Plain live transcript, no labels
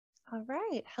All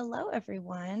right. Hello,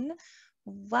 everyone.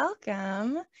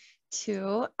 Welcome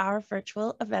to our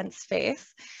virtual event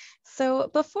space. So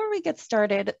before we get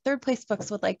started, Third Place Books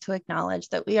would like to acknowledge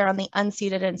that we are on the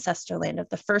unceded ancestral land of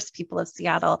the first people of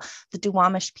Seattle, the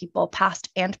Duwamish people, past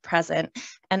and present,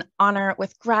 and honor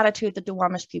with gratitude the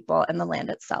Duwamish people and the land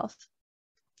itself.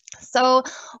 So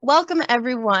welcome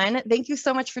everyone. Thank you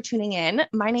so much for tuning in.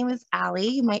 My name is Allie.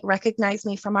 You might recognize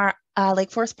me from our Lake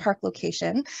Forest Park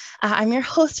location. I'm your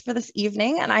host for this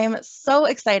evening, and I am so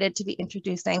excited to be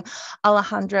introducing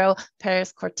Alejandro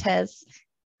Pérez-Cortés,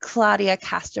 Claudia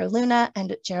Castro Luna,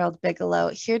 and Gerald Bigelow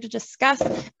here to discuss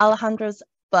Alejandro's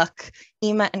book,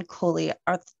 Ima and Coli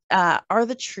are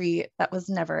the tree that was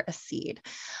never a seed.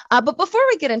 But before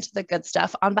we get into the good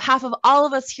stuff, on behalf of all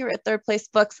of us here at Third Place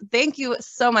Books, thank you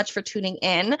so much for tuning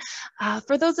in.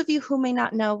 For those of you who may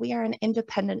not know, we are an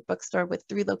independent bookstore with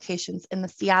 3 locations in the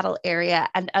Seattle area.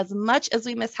 And as much as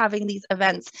we miss having these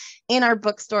events in our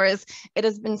bookstores, it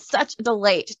has been such a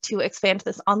delight to expand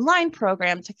this online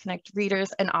program to connect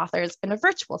readers and authors in a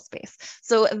virtual space.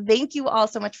 So thank you all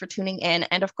so much for tuning in.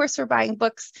 And of course, for buying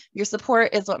books, your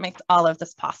support is what makes all of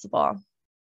this possible.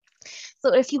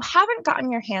 So if you haven't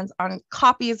gotten your hands on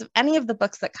copies of any of the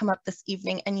books that come up this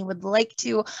evening and you would like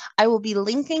to, I will be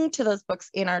linking to those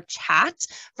books in our chat.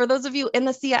 For those of you in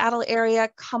the Seattle area,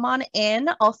 come on in.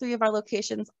 All 3 of our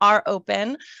locations are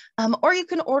open, or you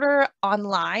can order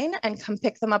online and come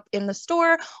pick them up in the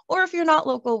store. Or if you're not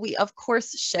local, we of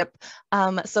course ship.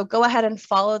 So go ahead and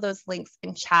follow those links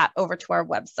in chat over to our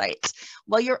website.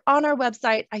 While you're on our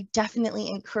website, I definitely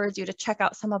encourage you to check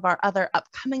out some of our other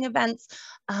upcoming events.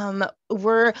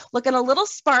 We're looking a little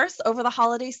sparse over the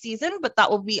holiday season, but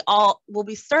that we'll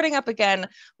be starting up again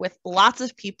with lots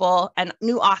of people and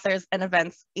new authors and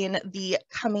events in the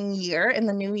coming year, in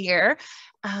the new year.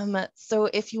 So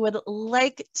if you would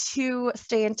like to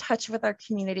stay in touch with our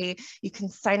community, you can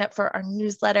sign up for our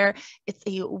newsletter. It's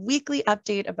a weekly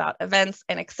update about events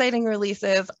and exciting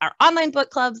releases, our online book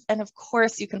clubs, and of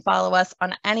course, you can follow us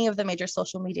on any of the major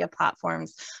social media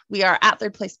platforms. We are at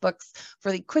Third Place Books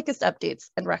for the quickest updates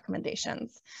and recommendations.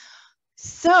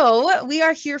 So we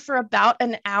are here for about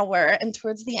an hour, and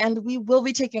towards the end, we will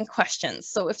be taking questions.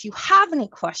 So if you have any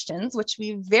questions, which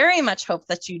we very much hope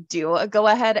that you do, go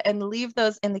ahead and leave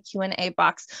those in the Q&A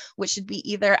box, which should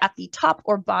be either at the top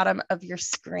or bottom of your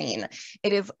screen.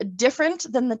 It is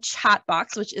different than the chat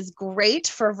box, which is great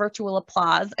for virtual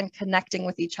applause and connecting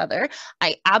with each other.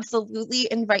 I absolutely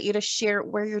invite you to share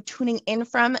where you're tuning in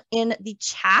from in the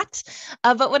chat.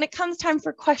 But when it comes time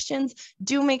for questions,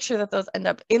 do make sure that those end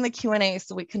up in the Q&A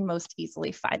so we can most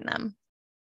easily find them.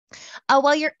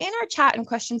 While you're in our chat and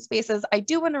question spaces, I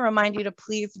do want to remind you to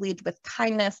please lead with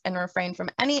kindness and refrain from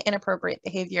any inappropriate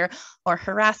behavior or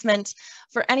harassment.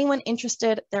 For anyone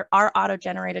interested, there are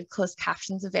auto-generated closed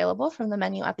captions available from the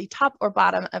menu at the top or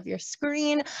bottom of your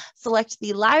screen. Select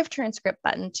the live transcript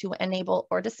button to enable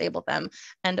or disable them.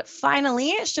 And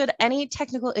finally, should any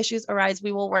technical issues arise,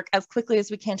 we will work as quickly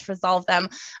as we can to resolve them.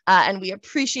 And we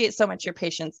appreciate so much your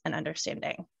patience and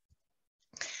understanding.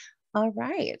 All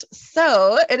right,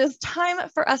 so it is time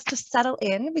for us to settle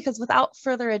in because without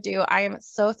further ado, I am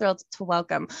so thrilled to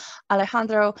welcome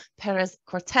Alejandro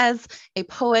Pérez-Cortés, a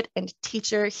poet and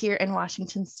teacher here in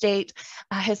Washington State.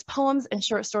 His poems and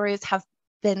short stories have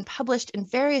been published in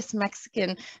various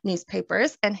Mexican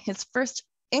newspapers, and his first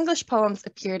English poems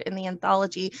appeared in the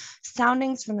anthology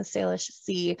Soundings from the Salish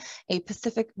Sea, a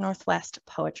Pacific Northwest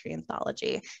poetry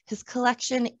anthology. His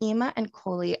collection, Ima and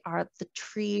Coli, are the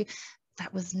tree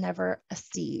that was never a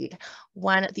seed,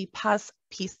 won the Paz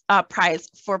Prize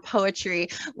for Poetry,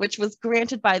 which was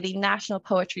granted by the National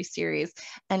Poetry Series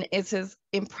and is his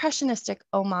impressionistic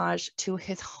homage to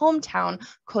his hometown,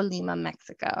 Colima,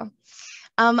 Mexico.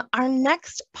 Our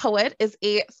next poet is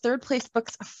a Third Place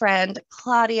Books friend,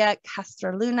 Claudia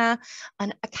Castro Luna,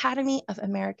 an Academy of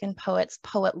American Poets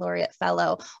Poet Laureate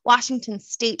Fellow, Washington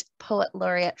State Poet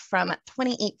Laureate from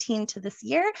 2018 to this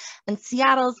year, and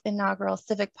Seattle's inaugural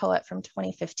Civic Poet from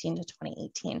 2015 to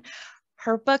 2018.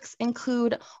 Her books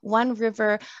include One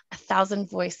River, A Thousand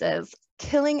Voices,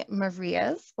 Killing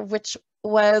Marias, which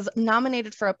was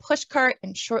nominated for a pushcart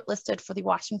and shortlisted for the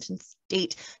Washington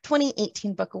State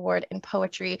 2018 Book Award in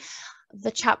Poetry,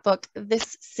 the chapbook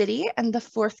This City, and the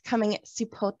forthcoming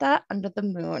Cipota Under the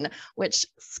Moon, which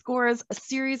scores a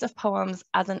series of poems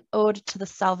as an ode to the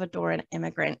Salvadoran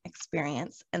immigrant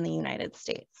experience in the United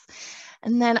States.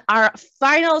 And then our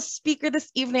final speaker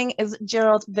this evening is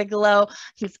Gerald Bigelow.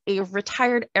 He's a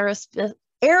retired aerospace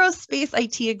aerospace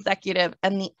IT executive,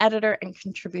 and the editor and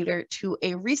contributor to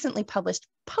a recently published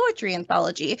poetry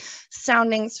anthology,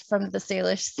 Soundings from the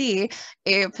Salish Sea,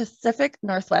 a Pacific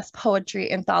Northwest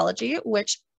poetry anthology,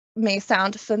 which may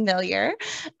sound familiar.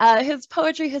 His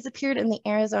poetry has appeared in the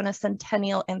Arizona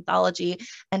Centennial Anthology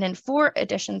and in 4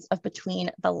 editions of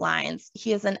Between the Lines.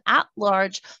 He is an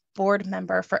at-large board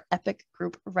member for Epic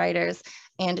Group Writers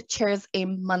and chairs a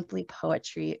monthly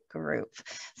poetry group.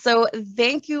 So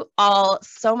thank you all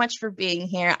so much for being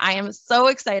here. I am so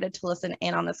excited to listen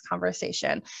in on this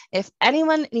conversation. If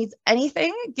anyone needs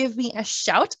anything, give me a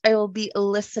shout. I will be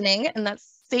listening, and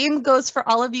that's same goes for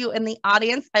all of you in the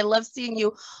audience. I love seeing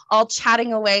you all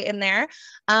chatting away in there.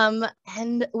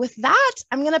 And with that,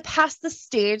 I'm going to pass the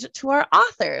stage to our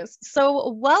authors. So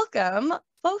welcome,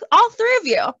 both, all 3 of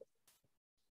you.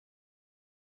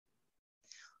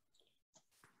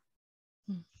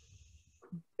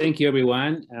 Thank you,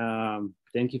 everyone.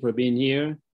 Thank you for being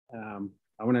here.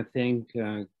 I want to thank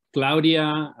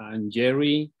Claudia and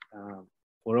Jerry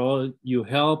for all your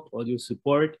help, all your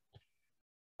support.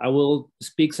 I will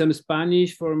speak some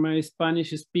Spanish for my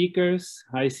Spanish speakers.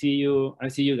 I see you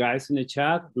guys in the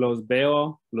chat. Los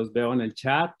veo en el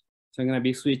chat. So I'm going to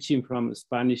be switching from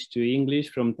Spanish to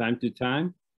English from time to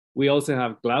time. We also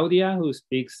have Claudia, who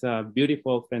speaks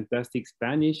beautiful, fantastic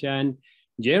Spanish, and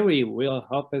Jerry will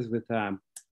help us with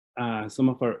some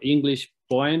of our English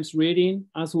poems reading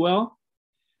as well.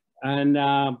 And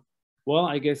well,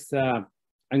 I guess I'm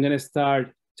going to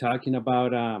start talking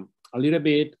about a little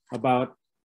bit about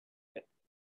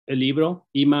El Libro.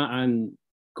 Ima and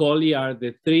Coli are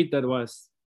the 3 that was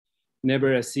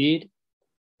never a seed.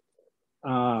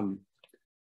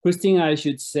 First thing I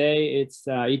should say,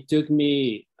 it took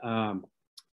me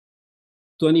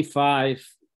 25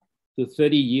 to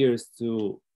 30 years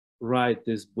to write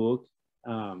this book.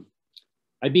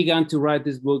 I began to write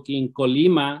this book in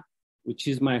Colima, which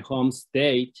is my home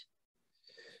state,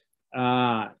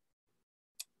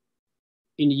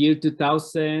 in the year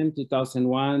 2000,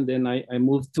 2001. Then I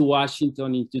moved to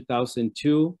Washington in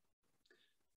 2002.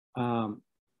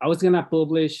 I was gonna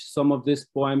publish some of these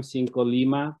poems in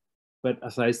Colima, but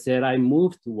as I said, I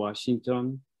moved to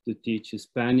Washington to teach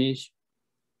Spanish.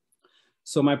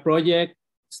 So my project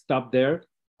stopped there.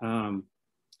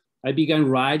 I began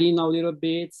writing a little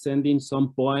bit, sending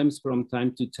some poems from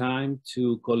time to time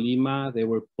to Colima. They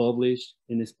were published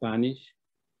in Spanish.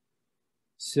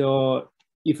 So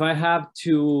if I have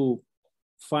to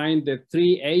find the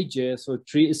 3 ages or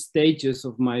 3 stages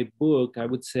of my book, I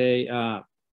would say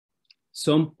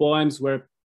some poems were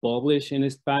published in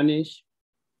Spanish.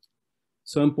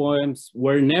 Some poems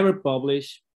were never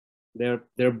published.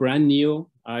 They're brand new.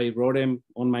 I wrote them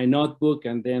on my notebook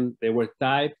and then they were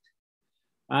typed.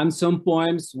 And some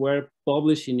poems were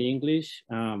published in English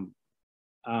in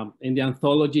the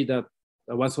anthology that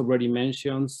was already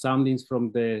mentioned, Soundings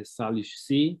from the Salish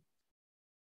Sea.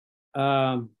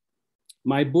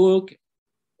 My book,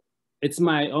 it's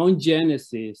my own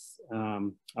genesis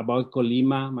about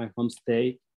Colima, my home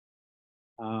state.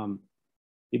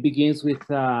 It begins with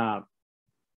a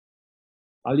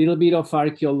little bit of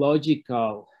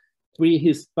archaeological,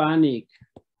 pre-Hispanic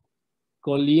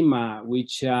Colima,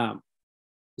 which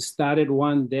started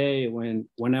one day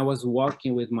when I was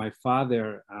walking with my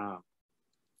father.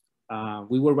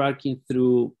 We were walking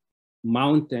through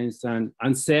mountains and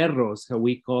cerros, how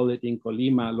we call it in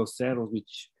Colima, los cerros,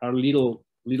 which are little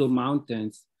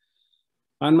mountains.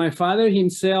 And my father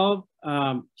himself,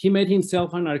 he made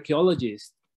himself an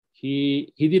archaeologist.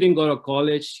 He didn't go to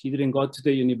college. He didn't go to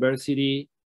the university.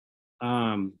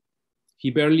 He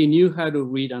barely knew how to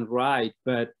read and write,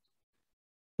 but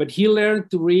he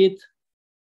learned to read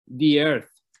the earth,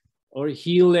 or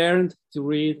he learned to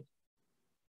read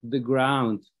the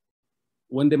ground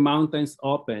when the mountains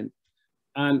opened.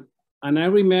 And I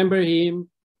remember him,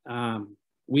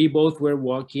 we both were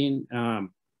walking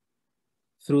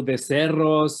through the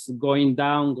cerros, going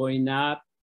down, going up,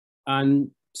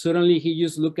 and suddenly he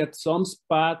just looked at some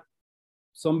spot,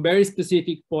 some very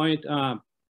specific point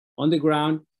on the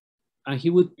ground, and he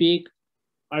would pick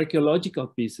archaeological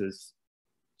pieces,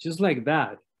 just like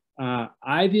that.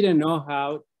 I didn't know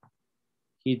how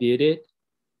he did it,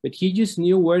 but he just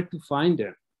knew where to find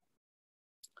them.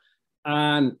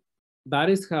 And that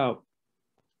is how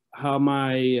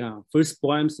my first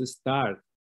poems start,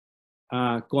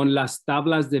 con las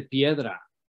tablas de piedra,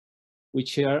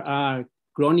 which are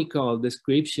chronicle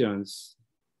descriptions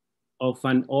of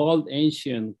an old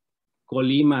ancient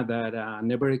Colima that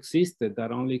never existed,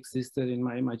 that only existed in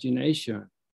my imagination.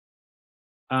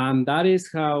 And that is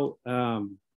how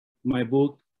my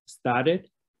book started.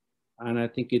 And I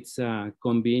think it's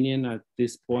convenient at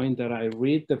this point that I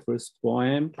read the first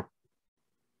poem.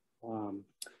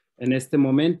 En este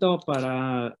momento,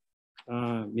 para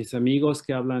mis amigos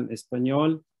que hablan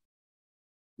español,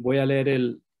 voy a leer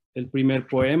el primer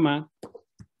poema.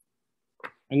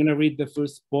 I'm going to read the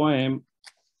first poem,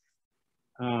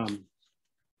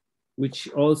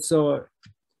 which also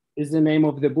is the name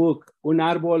of the book, Un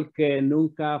árbol que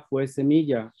nunca fue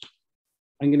semilla.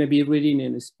 I'm going to be reading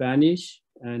in Spanish,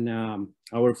 and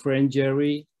our friend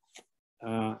Jerry,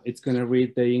 it's going to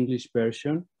read the English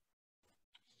version.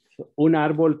 So, un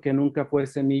árbol que nunca fue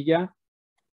semilla.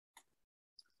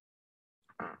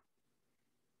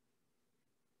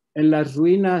 En las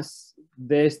ruinas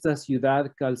de esta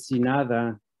ciudad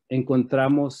calcinada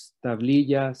encontramos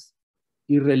tablillas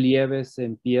y relieves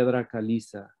en piedra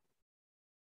caliza.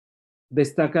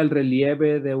 Destaca el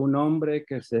relieve de un hombre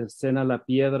que cercena la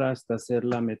piedra hasta hacer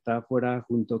la metáfora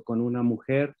junto con una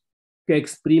mujer que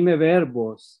exprime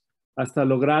verbos hasta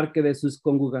lograr que de sus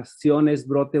conjugaciones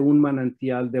brote un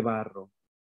manantial de barro.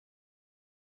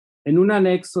 En un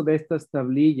anexo de estas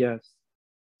tablillas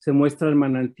se muestra el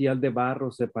manantial de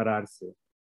barro separarse.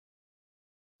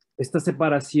 Esta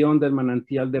separación del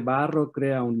manantial de barro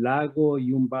crea un lago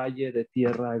y un valle de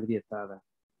tierra agrietada.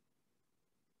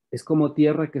 Es como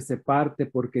tierra que se parte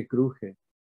porque cruje,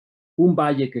 un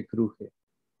valle que cruje.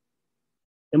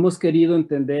 Hemos querido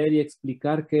entender y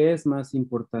explicar qué es más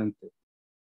importante.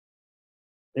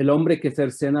 El hombre que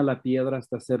cercena la piedra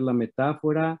hasta hacer la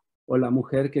metáfora o la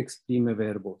mujer que exprime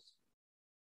verbos.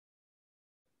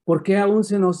 ¿Por qué aún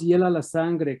se nos hiela la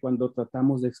sangre cuando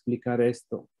tratamos de explicar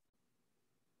esto?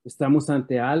 Estamos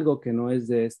ante algo que no es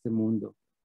de este mundo.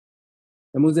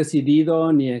 Hemos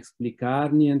decidido ni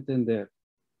explicar ni entender.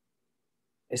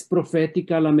 ¿Es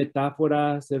profética la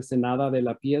metáfora cercenada de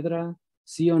la piedra?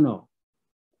 ¿Sí o no?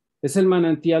 ¿Es el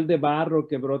manantial de barro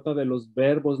que brota de los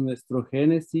verbos nuestro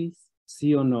génesis?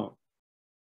 ¿Sí o no?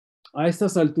 A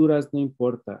estas alturas no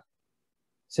importa.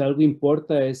 Si algo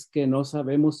importa es que no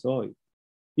sabemos hoy.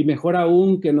 Y mejor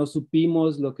aún que no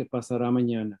supimos lo que pasará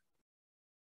mañana.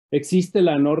 Existe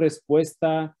la no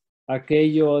respuesta a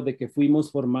aquello de que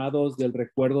fuimos formados del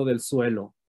recuerdo del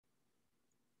suelo.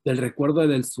 ¿Del recuerdo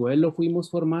del suelo fuimos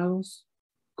formados?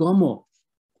 ¿Cómo?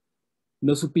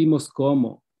 No supimos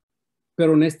cómo,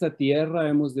 pero en esta tierra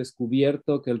hemos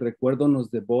descubierto que el recuerdo nos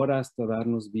devora hasta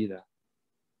darnos vida.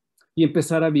 Y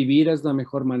empezar a vivir es la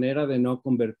mejor manera de no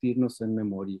convertirnos en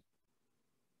memoria.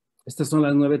 Estas son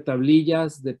las 9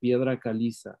 tablillas de piedra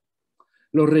caliza,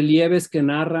 los relieves que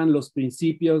narran los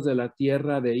principios de la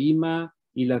tierra de Ima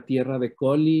y la tierra de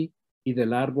Coli y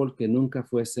del árbol que nunca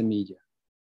fue semilla.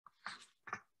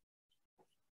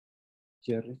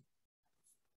 Jerry.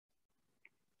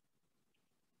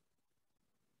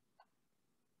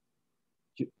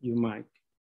 You mic.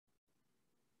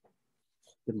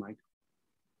 The mic.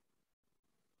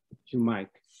 Your mic.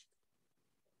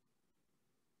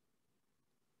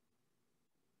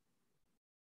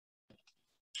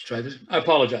 Try this. I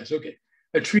apologize. Okay.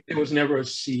 A tree that was never a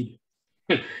seed.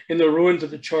 In the ruins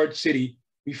of the charred city,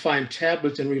 we find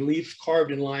tablets and reliefs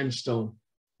carved in limestone.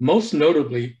 Most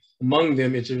notably, among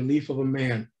them is a relief of a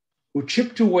man who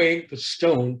chipped away the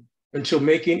stone until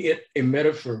making it a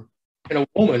metaphor, and a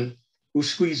woman who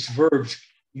squeezed verbs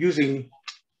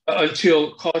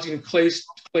until causing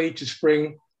clay to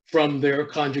spring from their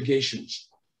conjugations.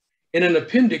 In an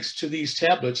appendix to these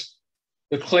tablets,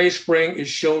 the clay spring is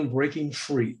shown breaking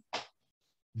free.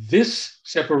 This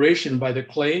separation by the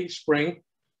clay spring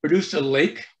produced a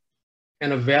lake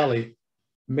and a valley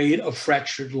made of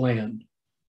fractured land.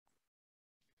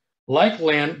 Like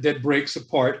land that breaks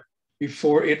apart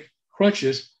before it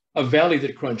crunches, a valley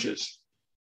that crunches.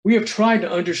 We have tried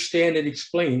to understand and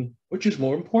explain which is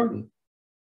more important.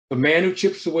 The man who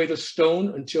chips away the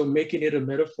stone until making it a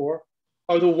metaphor,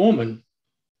 or the woman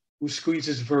who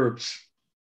squeezes verbs.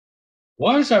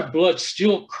 Why is our blood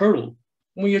still curdled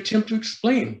when we attempt to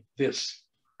explain this?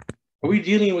 Are we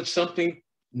dealing with something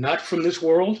not from this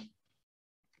world?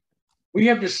 We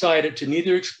have decided to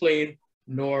neither explain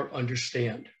nor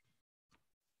understand.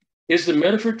 Is the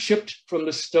metaphor chipped from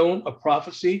the stone a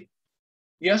prophecy?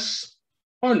 Yes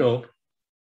or no?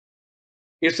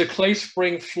 Is the clay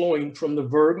spring flowing from the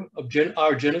verb of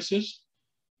our Genesis?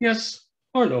 Yes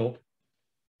or no?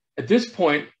 At this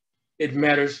point, it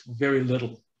matters very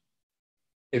little.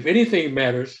 If anything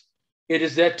matters, it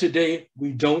is that today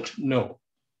we don't know.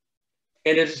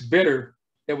 And it is better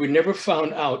that we never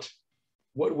found out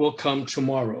what will come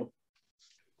tomorrow.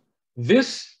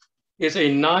 This is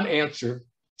a non-answer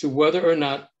to whether or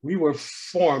not we were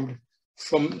formed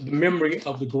from the memory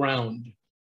of the ground.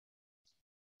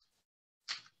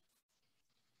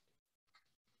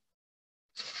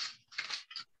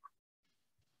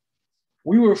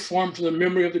 We were formed from the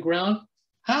memory of the ground.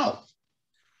 How?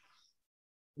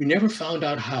 We never found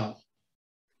out how.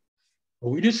 But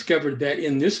we discovered that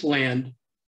in this land,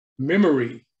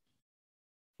 memory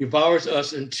devours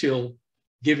us until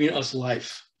giving us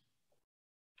life.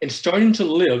 And starting to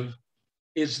live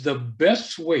is the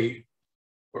best way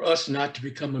for us not to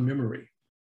become a memory.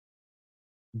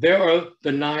 There are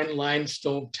the 9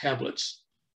 limestone tablets,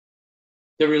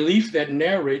 the relief that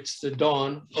narrates the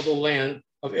dawn of the land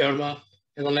of Irma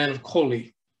and the land of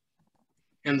Coli,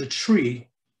 and the tree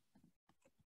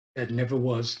that never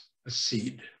was a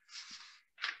seed.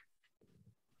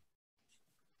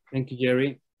 Thank you,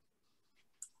 Jerry.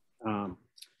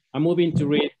 I'm moving to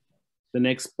read the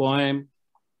next poem,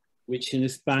 which in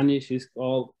Spanish is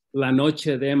called La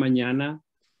Noche de Mañana.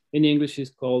 In English is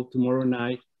called Tomorrow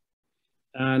Night.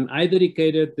 And I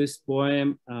dedicated this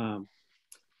poem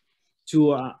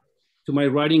to my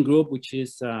writing group, which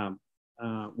is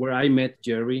where I met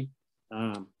Jerry.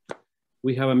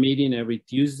 We have a meeting every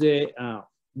Tuesday.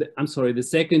 The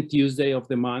second Tuesday of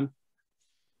the month.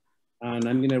 And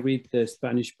I'm gonna read the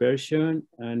Spanish version,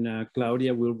 and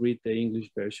Claudia will read the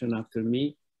English version after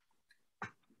me.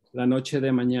 La Noche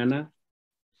de Mañana,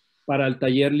 para el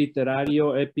taller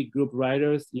literario Epic Group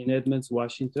Writers in Edmonds,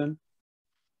 Washington.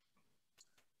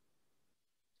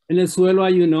 En el suelo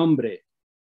hay un hombre,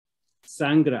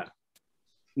 sangra,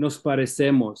 nos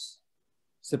parecemos,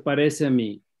 se parece a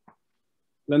mí.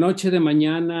 La noche de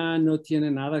mañana no tiene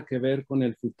nada que ver con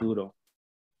el futuro.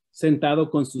 Sentado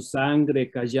con su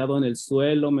sangre, callado en el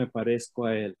suelo, me parezco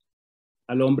a él,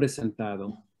 al hombre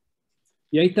sentado.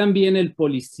 Y hay también el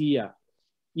policía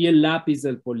y el lápiz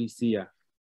del policía.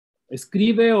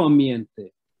 ¿Escribe o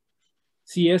miente?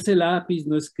 Si ese lápiz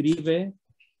no escribe,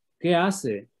 ¿qué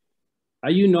hace?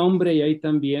 Hay un hombre y hay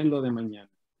también lo de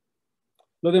mañana.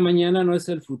 Lo de mañana no es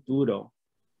el futuro,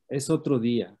 es otro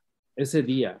día. Ese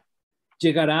día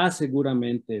llegará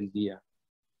seguramente el día,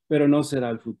 pero no será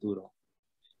el futuro.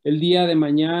 El día de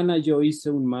mañana yo hice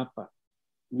un mapa.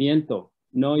 Miento,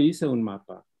 no hice un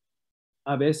mapa.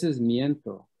 A veces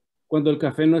miento. Cuando el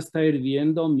café no está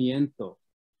hirviendo, miento.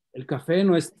 El café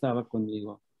no estaba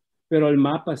conmigo, pero el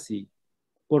mapa sí,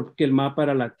 porque el mapa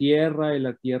era la tierra y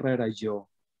la tierra era yo.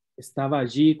 Estaba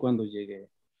allí cuando llegué.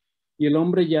 Y el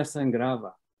hombre ya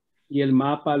sangraba, y el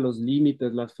mapa, los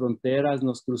límites, las fronteras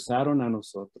nos cruzaron a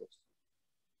nosotros.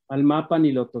 Al mapa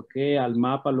ni lo toqué, al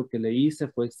mapa lo que le hice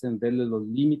fue extenderle los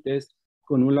límites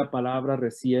con una palabra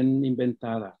recién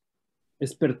inventada,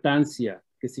 espertancia,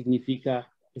 que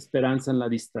significa esperanza en la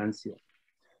distancia.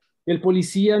 El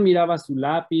policía miraba su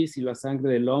lápiz y la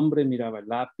sangre del hombre miraba el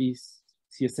lápiz.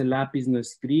 Si ese lápiz no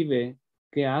escribe,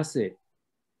 ¿qué hace?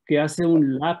 ¿Qué hace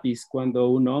un lápiz cuando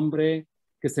un hombre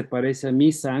que se parece a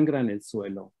mí sangra en el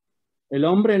suelo? El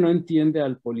hombre no entiende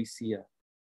al policía,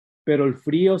 pero el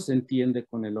frío se entiende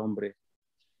con el hombre.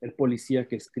 El policía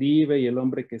que escribe y el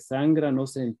hombre que sangra no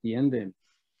se entienden.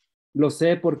 Lo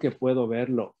sé porque puedo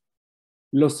verlo.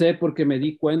 Lo sé porque me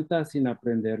di cuenta sin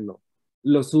aprenderlo.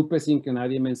 Lo supe sin que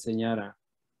nadie me enseñara.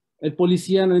 El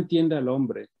policía no entiende al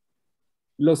hombre.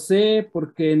 Lo sé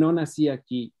porque no nací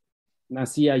aquí.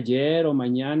 Nací ayer o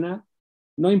mañana,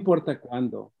 no importa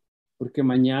cuándo, porque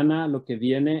mañana lo que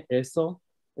viene, eso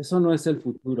no es el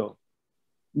futuro.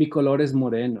 Mi color es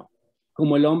moreno,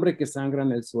 como el hombre que sangra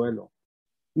en el suelo.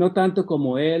 No tanto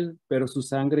como él, pero su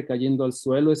sangre cayendo al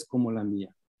suelo es como la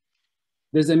mía.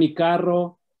 Desde mi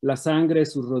carro, la sangre,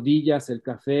 sus rodillas, el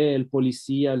café, el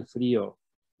policía, el frío.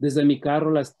 Desde mi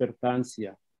carro, la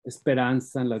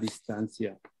esperanza en la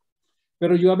distancia.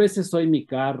 Pero yo a veces soy mi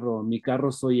carro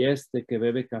soy este que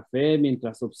bebe café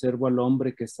mientras observo al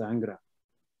hombre que sangra.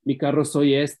 Mi carro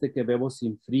soy este que bebo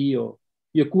sin frío.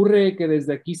 Y ocurre que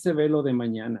desde aquí se ve lo de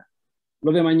mañana.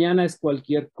 Lo de mañana es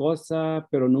cualquier cosa,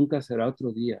 pero nunca será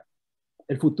otro día.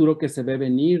 El futuro que se ve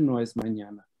venir no es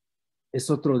mañana. Es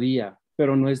otro día,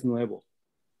 pero no es nuevo.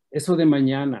 Eso de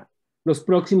mañana, los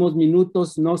próximos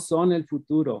minutos no son el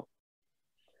futuro.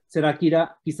 Será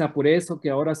quizá por eso que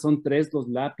ahora son 3 los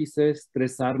lápices,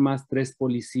 3 armas, 3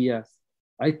 policías.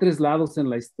 Hay 3 lados en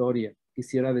la historia,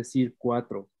 quisiera decir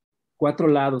 4. 4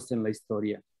 lados en la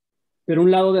historia. Pero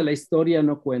un lado de la historia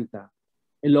no cuenta.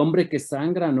 El hombre que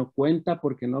sangra no cuenta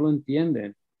porque no lo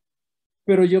entienden.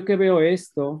 Pero yo que veo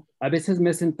esto, a veces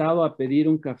me he sentado a pedir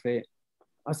un café.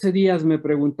 Hace días me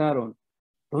preguntaron,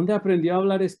 ¿dónde aprendió a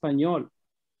hablar español?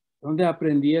 ¿Dónde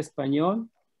aprendí español?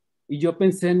 Y yo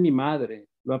pensé en mi madre,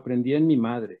 lo aprendí en mi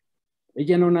madre.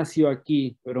 Ella no nació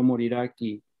aquí, pero morirá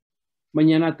aquí.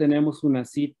 Mañana tenemos una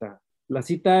cita. La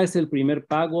cita es el primer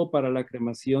pago para la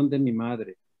cremación de mi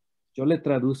madre. Yo le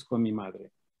traduzco a mi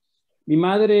madre. Mi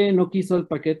madre no quiso el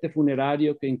paquete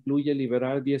funerario que incluye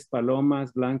liberar 10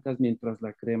 palomas blancas mientras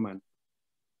la creman.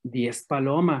 10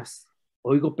 palomas.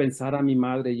 Oigo pensar a mi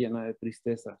madre llena de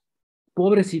tristeza.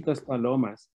 Pobrecitas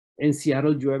palomas. En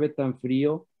Seattle llueve tan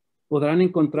frío. ¿Podrán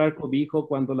encontrar cobijo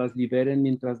cuando las liberen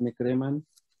mientras me creman?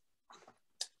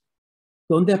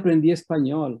 ¿Dónde aprendí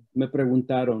español? Me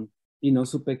preguntaron y no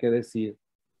supe qué decir.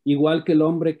 Igual que el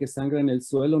hombre que sangra en el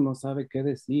suelo no sabe qué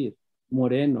decir.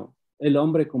 Moreno, el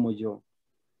hombre como yo.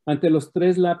 Ante los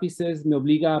 3 lápices me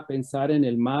obliga a pensar en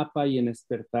el mapa y en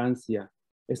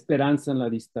esperanza en la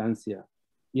distancia.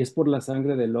 Y es por la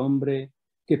sangre del hombre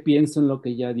que pienso en lo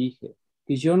que ya dije,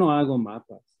 que yo no hago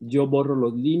mapas, yo borro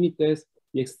los límites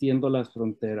y extiendo las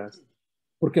fronteras,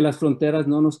 porque las fronteras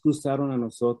no nos cruzaron a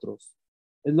nosotros.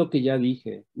 Es lo que ya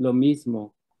dije, lo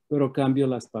mismo, pero cambio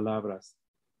las palabras.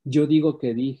 Yo digo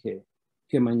que dije,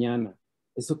 que mañana,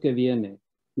 eso que viene,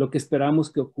 lo que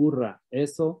esperamos que ocurra,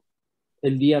 eso,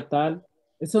 el día tal,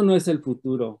 eso no es el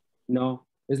futuro, no,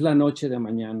 es la noche de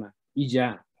mañana y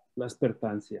ya, la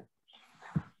esperanza.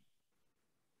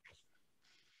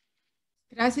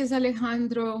 Gracias,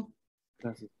 Alejandro,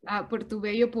 Gracias. por tu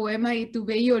bello poema y tu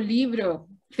bello libro.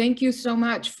 Thank you so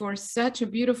much for such a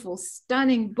beautiful,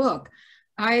 stunning book.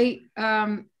 This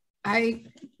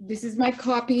is my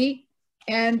copy,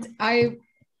 and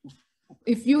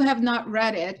if you have not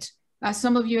read it,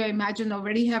 some of you, I imagine,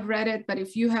 already have read it, but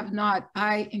if you have not,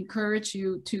 I encourage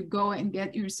you to go and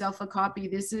get yourself a copy.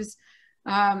 This is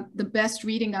the best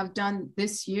reading I've done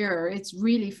this year. It's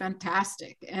really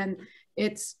fantastic, and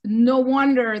it's no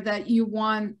wonder that you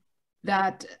won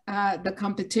that the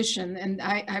competition. And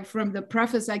I from the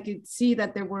preface, I could see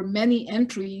that there were many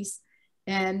entries,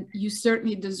 and you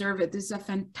certainly deserve it. This is a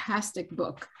fantastic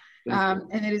book.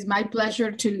 And it is my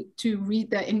pleasure to read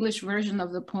the English version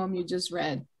of the poem you just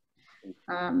read.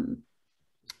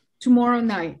 Tomorrow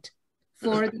night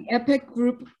for the Epic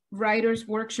Group Writers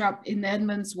Workshop in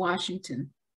Edmonds,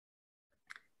 Washington.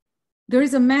 There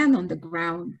is a man on the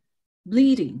ground,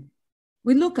 bleeding.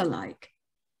 We look alike.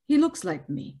 He looks like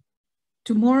me.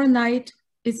 Tomorrow night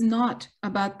is not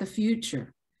about the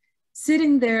future.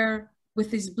 Sitting there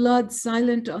with his blood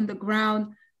silent on the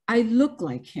ground, I look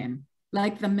like him,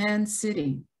 like the man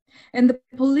sitting. And the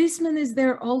policeman is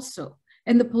there also,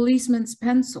 and the policeman's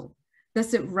pencil.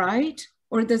 Does it write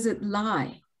or does it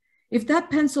lie? If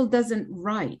that pencil doesn't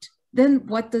write, then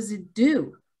what does it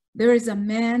do? There is a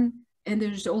man and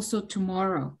there's also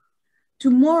tomorrow.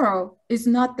 Tomorrow is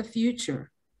not the future.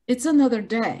 It's another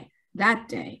day, that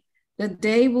day. The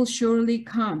day will surely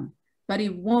come, but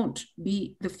it won't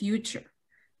be the future.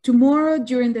 Tomorrow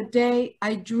during the day,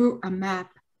 I drew a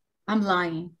map. I'm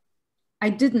lying. I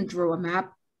didn't draw a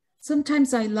map.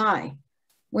 Sometimes I lie.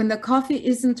 When the coffee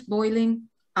isn't boiling,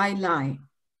 I lie.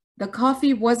 The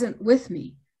coffee wasn't with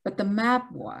me, but the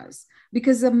map was,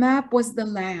 because the map was the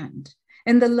land,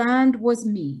 and the land was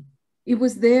me. It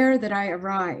was there that I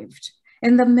arrived,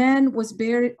 and the man was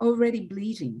already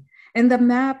bleeding, and the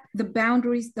map, the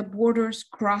boundaries, the borders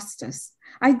crossed us.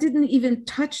 I didn't even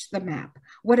touch the map.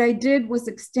 What I did was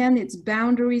extend its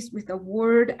boundaries with a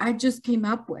word I just came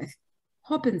up with,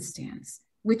 hoppenstans,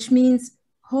 which means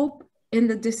hope in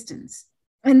the distance.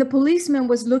 And the policeman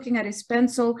was looking at his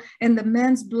pencil, and the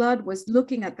man's blood was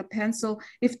looking at the pencil.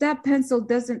 If that pencil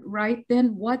doesn't write,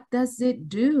 then what does it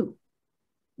do?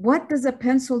 What does a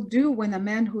pencil do when a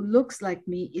man who looks like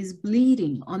me is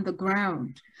bleeding on the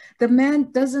ground? The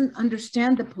man doesn't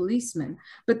understand the policeman,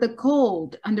 but the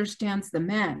cold understands the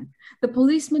man. The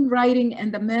policeman writing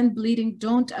and the man bleeding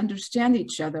don't understand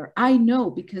each other. I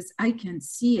know because I can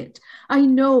see it. I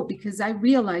know because I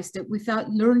realized it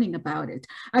without learning about it.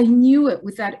 I knew it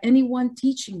without anyone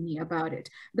teaching me about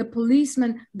it. The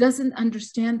policeman doesn't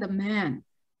understand the man.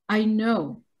 I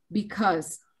know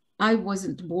because I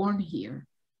wasn't born here.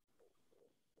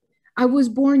 I was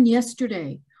born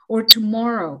yesterday or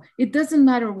tomorrow. It doesn't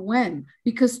matter when,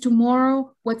 because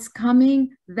tomorrow, what's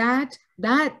coming, that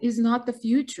is not the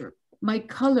future. My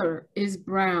color is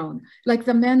brown, like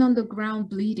the man on the ground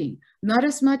bleeding, not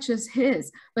as much as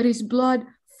his, but his blood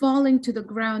falling to the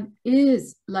ground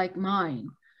is like mine.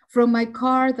 From my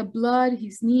car, the blood,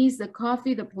 his knees, the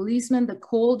coffee, the policeman, the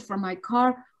cold from my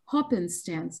car,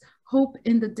 hoppenstans, hope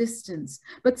in the distance.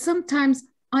 But sometimes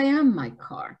I am my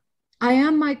car. I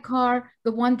am my car,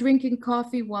 the one drinking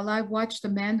coffee while I watch the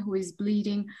man who is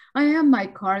bleeding. I am my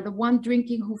car, the one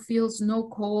drinking who feels no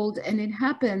cold. And it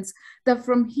happens that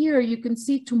from here you can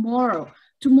see tomorrow.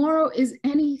 Tomorrow is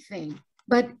anything,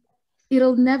 but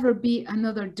it'll never be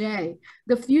another day.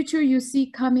 The future you see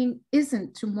coming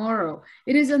isn't tomorrow.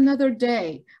 It is another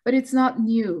day, but it's not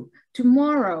new.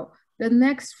 Tomorrow, the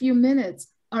next few minutes,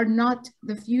 are not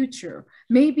the future.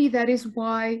 Maybe that is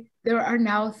why there are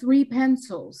now 3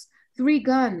 pencils, 3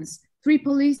 guns, 3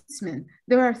 policemen.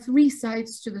 There are 3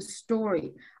 sides to the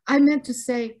story. I meant to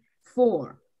say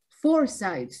 4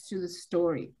 sides to the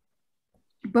story.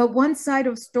 But one side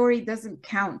of story doesn't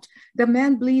count. The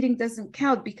man bleeding doesn't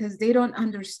count because they don't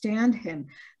understand him.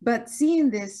 But seeing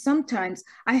this, sometimes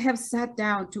I have sat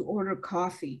down to order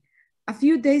coffee. A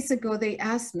few days ago, they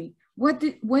asked me, where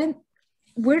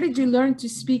did you learn to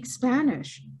speak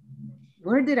Spanish?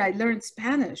 Where did I learn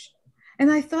Spanish?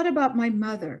 And I thought about my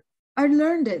mother. I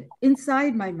learned it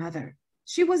inside my mother.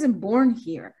 She wasn't born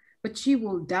here, but she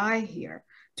will die here.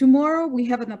 Tomorrow we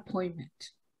have an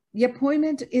appointment. The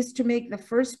appointment is to make the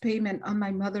first payment on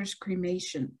my mother's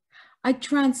cremation. I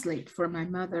translate for my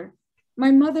mother. My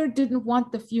mother didn't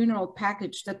want the funeral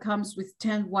package that comes with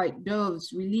 10 white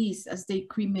doves released as they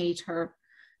cremate her.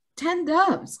 10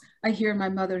 doves, I hear my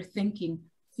mother thinking,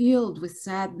 filled with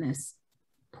sadness.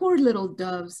 Poor little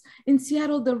doves. In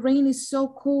Seattle, the rain is so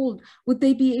cold. Would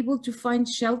they be able to find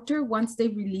shelter once they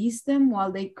release them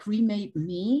while they cremate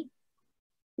me?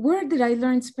 Where did I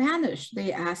learn Spanish?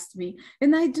 They asked me,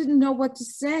 and I didn't know what to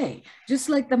say. Just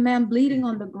like the man bleeding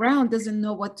on the ground doesn't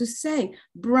know what to say.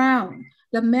 Brown,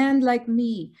 the man like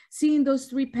me, seeing those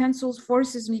 3 pencils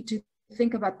forces me to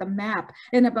think about the map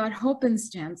and about hope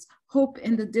instance, hope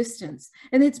in the distance.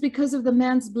 And it's because of the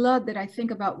man's blood that I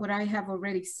think about what I have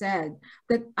already said,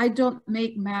 that I don't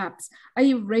make maps. I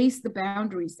erase the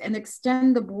boundaries and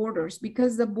extend the borders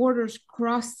because the borders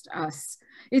crossed us.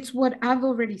 It's what I've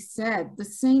already said, the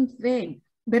same thing,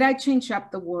 but I change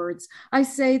up the words. I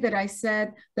say that I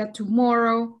said that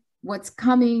tomorrow, what's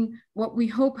coming, what we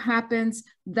hope happens,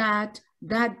 that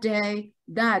day,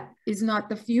 that is not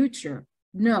the future.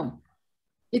 No,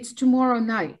 it's tomorrow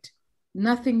night,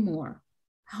 nothing more.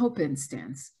 Hope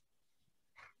instance.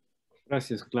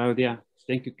 Gracias, Claudia.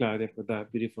 Thank you, Claudia, for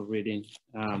that beautiful reading.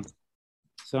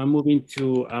 So I'm moving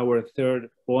to our third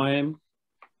poem.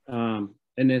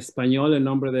 En español, el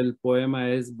nombre del poema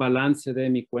es Balance de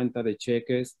mi cuenta de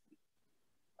cheques.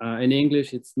 In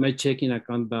English, it's My Checking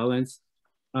Account Balance.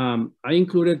 I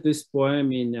included this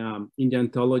poem in the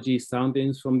anthology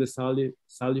Soundings from the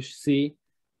Salish Sea.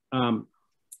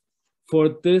 For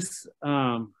this,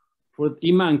 for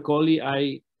Ima and Coli,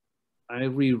 I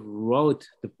rewrote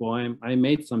the poem. I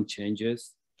made some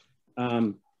changes.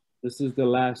 This is the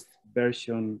last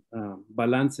version,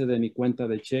 Balance de mi cuenta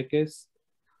de cheques.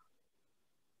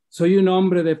 Soy un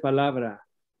hombre de palabra,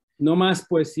 no más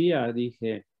poesía,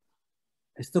 dije.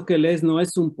 Esto que lees no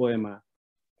es un poema,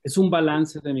 es un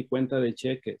balance de mi cuenta de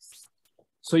cheques.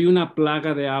 Soy una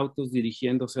plaga de autos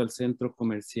dirigiéndose al centro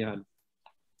comercial.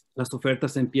 Las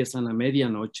ofertas empiezan a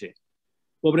medianoche.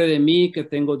 Pobre de mí que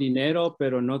tengo dinero,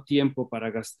 pero no tiempo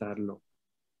para gastarlo.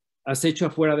 Acecho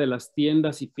afuera de las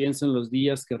tiendas y pienso en los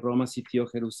días que Roma sitió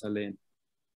Jerusalén.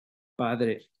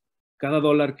 Padre, cada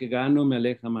dólar que gano me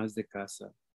aleja más de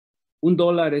casa.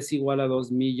 $1 es igual a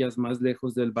 2 millas más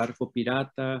lejos del barco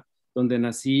pirata donde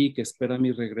nací que espera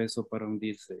mi regreso para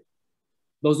hundirse.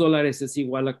 $2 es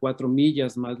igual a 4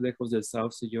 millas más lejos del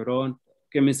sauce llorón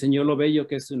que me enseñó lo bello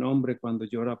que es un hombre cuando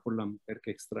llora por la mujer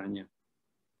que extraña.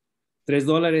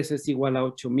 $3 es igual a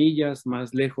 8 millas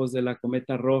más lejos de la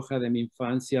cometa roja de mi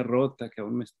infancia rota que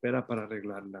aún me espera para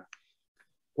arreglarla.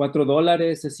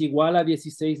 $4 es igual a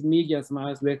 16 millas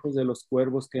más lejos de los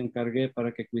cuervos que encargué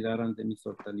para que cuidaran de mis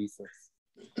hortalizas.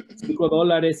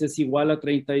 $5 es igual a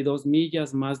 32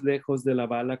 millas más lejos de la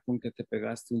bala con que te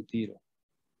pegaste un tiro.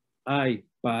 Ay,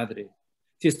 padre,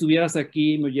 si estuvieras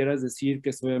aquí y me oyeras decir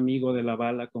que soy amigo de la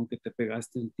bala con que te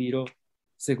pegaste un tiro,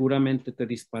 seguramente te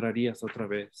dispararías otra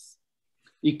vez.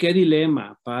 Y qué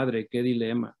dilema, padre, qué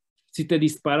dilema. Si te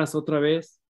disparas otra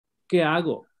vez, ¿qué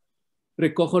hago?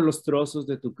 ¿Recojo los trozos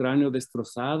de tu cráneo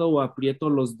destrozado o aprieto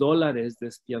los $,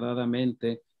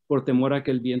 despiadadamente por temor a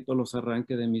que el viento los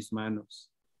arranque de mis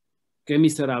manos? Qué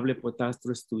miserable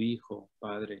potastro es tu hijo,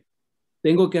 padre.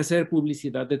 Tengo que hacer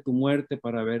publicidad de tu muerte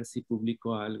para ver si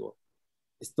publico algo.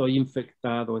 Estoy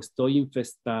infectado, estoy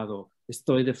infestado,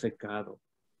 estoy defecado.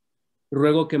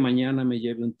 Ruego que mañana me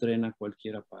lleve un tren a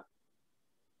cualquier parte.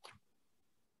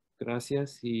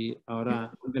 Gracias. Y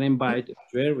ahora I'm going to invite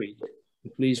Jerry.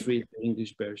 Please read the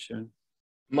English version.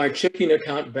 My checking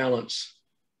account balance.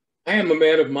 I am a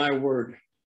man of my word.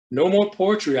 No more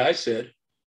poetry, I said.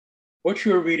 What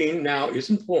you're reading now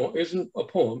isn't a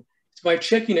poem. It's my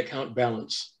checking account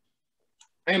balance.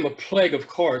 I am a plague of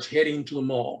cards heading to the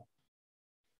mall.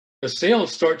 The sale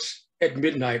starts at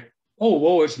midnight. Oh,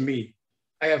 woe is me.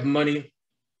 I have money,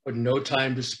 but no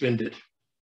time to spend it.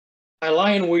 I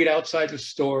lie in wait outside the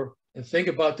store and think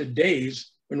about the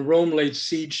days when Rome laid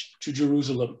siege to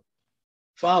Jerusalem.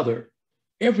 Father,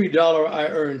 every dollar I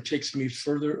earn takes me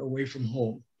further away from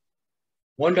home.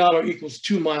 $1 equals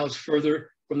 2 miles further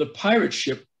from the pirate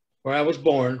ship where I was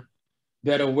born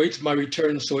that awaits my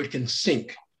return so it can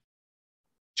sink.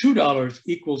 $2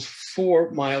 equals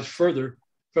 4 miles further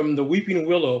from the weeping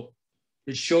willow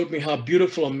that showed me how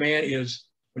beautiful a man is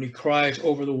when he cries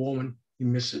over the woman he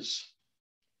misses.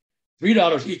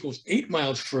 $3 equals 8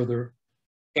 miles further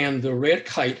and the red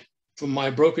kite from my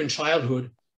broken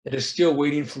childhood that is still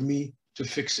waiting for me to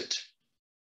fix it.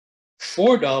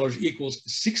 $4 equals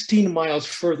 16 miles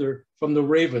further from the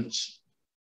ravens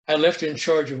I left in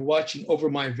charge of watching over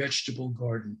my vegetable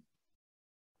garden.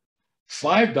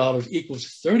 $5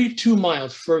 equals 32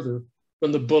 miles further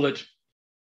from the bullet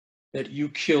that you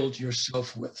killed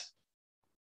yourself with.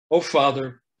 Oh,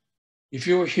 Father, if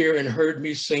you were here and heard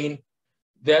me saying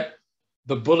that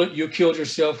the bullet you killed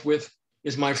yourself with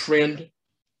is my friend,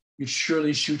 you'd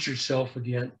surely shoot yourself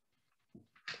again.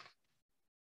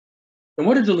 And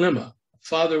what a dilemma.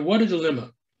 Father, what a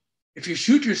dilemma. If you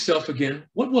shoot yourself again,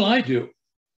 what will I do?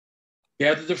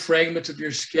 Gather the fragments of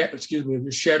your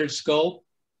shattered skull,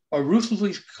 or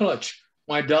ruthlessly clutch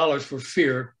my dollars for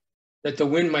fear that the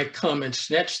wind might come and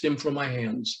snatch them from my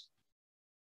hands.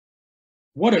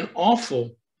 What an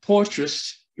awful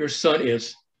portress your son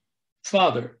is.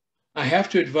 Father, I have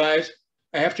to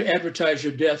advertise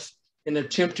your death in an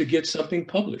attempt to get something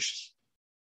published.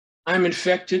 I'm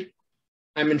infected,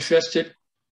 I'm infested,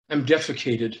 I'm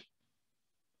defecated.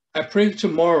 I pray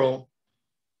tomorrow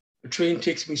a train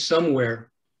takes me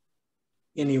somewhere,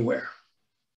 anywhere.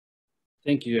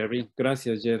 Thank you, Jerry.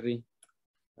 Gracias, Jerry.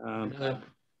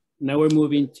 Now we're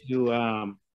moving to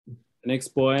the next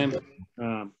poem.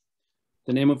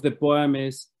 The name of the poem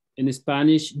is, in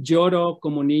Spanish, Lloro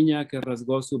como niña que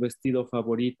rasgó su vestido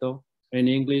favorito. In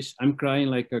English, I'm crying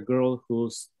like a girl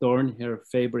who's torn her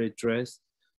favorite dress.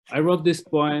 I wrote these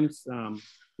poems to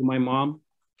my mom.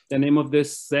 The name of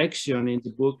this section in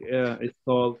the book is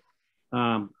called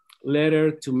a letter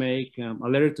to make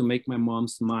my mom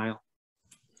smile.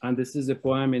 And this is a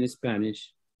poem in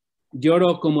Spanish.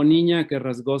 Lloro como niña que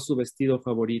rasgó su vestido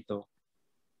favorito.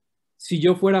 Si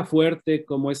yo fuera fuerte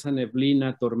como esa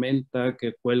neblina tormenta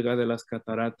que cuelga de las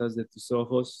cataratas de tus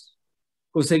ojos,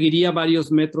 conseguiría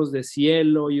varios metros de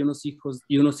cielo y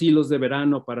unos hilos de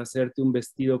verano para hacerte un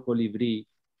vestido colibrí,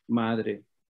 madre.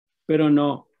 Pero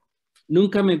no,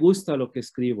 nunca me gusta lo que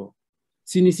escribo.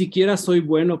 Si ni siquiera soy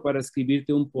bueno para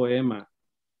escribirte un poema,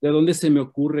 ¿de dónde se me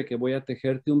ocurre que voy a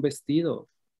tejerte un vestido?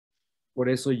 Por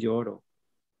eso lloro.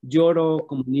 Lloro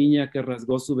como niña que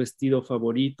rasgó su vestido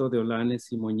favorito de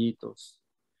holanes y moñitos.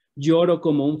 Lloro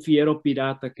como un fiero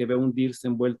pirata que ve hundirse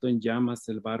envuelto en llamas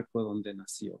el barco donde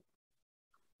nació.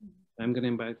 I'm going to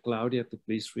invite Claudia to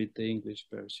please read the English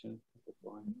version of the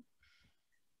poem.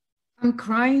 I'm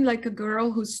crying like a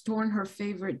girl who's torn her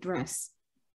favorite dress.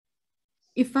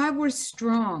 If I were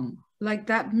strong, like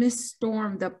that mist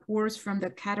storm that pours from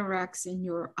the cataracts in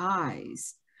your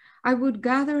eyes, I would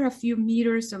gather a few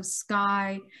meters of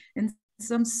sky and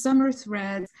some summer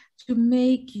threads to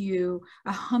make you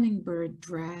a hummingbird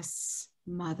dress,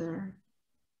 mother.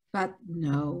 But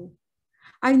no,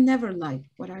 I never like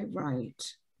what I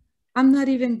write. I'm not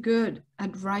even good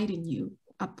at writing you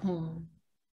a poem.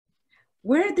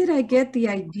 Where did I get the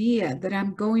idea that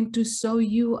I'm going to sew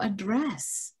you a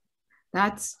dress?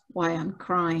 That's why I'm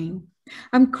crying.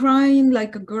 I'm crying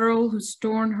like a girl who's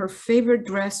torn her favorite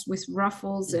dress with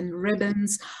ruffles and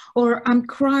ribbons, or I'm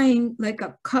crying like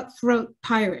a cutthroat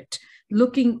pirate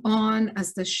looking on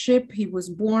as the ship he was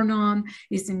born on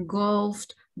is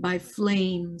engulfed by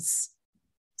flames,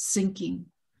 sinking.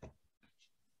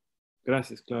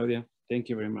 Gracias, Claudia. Thank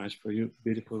you very much for your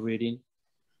beautiful reading.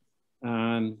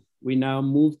 We now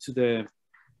move to the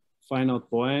final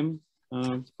poem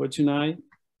for tonight.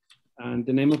 And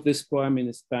the name of this poem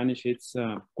in Spanish, it's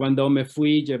Cuando me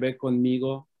fui, llevé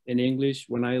conmigo. In English,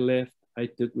 when I left, I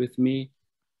took with me.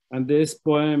 And this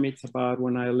poem, it's about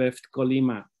when I left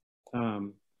Colima.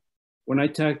 When I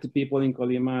talked to people in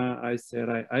Colima, I said,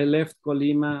 I left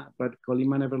Colima, but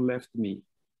Colima never left me.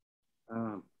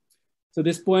 So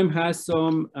this poem has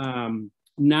some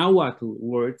Nahuatl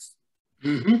words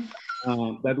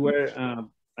that were,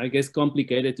 I guess,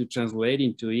 complicated to translate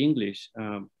into English.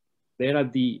 They're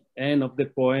at the end of the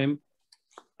poem,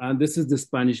 and this is the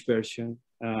Spanish version.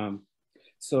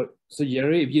 So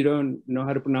Jerry, if you don't know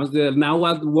how to pronounce the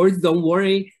Nahuatl words, don't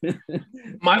worry.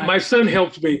 My son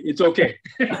helped me. It's okay.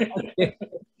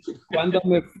 Cuando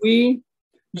me fui,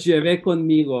 llevé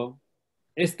conmigo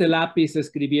este lápiz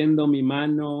escribiendo mi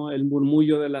mano, el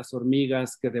murmullo de las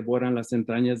hormigas que devoran las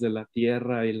entrañas de la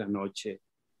tierra y la noche.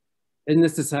 Es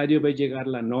necesario ver llegar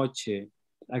la noche,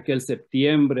 Aquel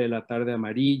septiembre, la tarde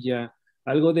amarilla,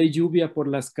 algo de lluvia por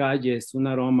las calles, un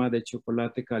aroma de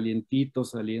chocolate calientito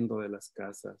saliendo de las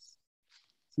casas.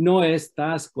 No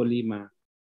estás, Colima,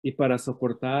 y para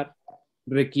soportar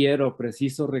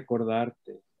preciso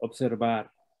recordarte,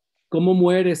 observar, cómo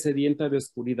muere sedienta de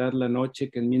oscuridad la noche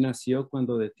que en mí nació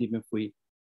cuando de ti me fui.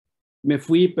 Me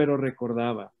fui, pero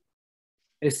recordaba.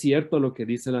 Es cierto lo que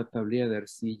dice la tablilla de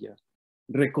arcilla.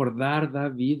 Recordar da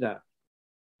vida.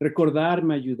 Recordar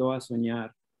me ayudó a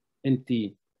soñar en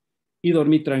ti. Y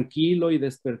dormí tranquilo y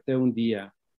desperté un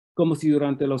día, como si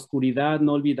durante la oscuridad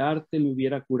no olvidarte me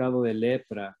hubiera curado de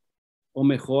lepra. O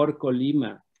mejor,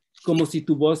 Colima, como si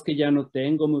tu voz que ya no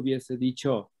tengo me hubiese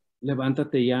dicho,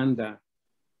 levántate y anda.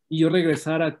 Y yo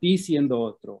regresara a ti siendo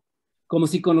otro, como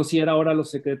si conociera ahora los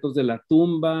secretos de la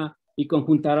tumba y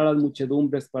conjuntara a las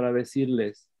muchedumbres para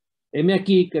decirles, heme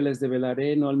aquí que les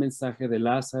develaré no al mensaje de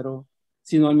Lázaro,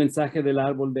 sino al mensaje del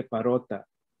árbol de parota.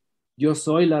 Yo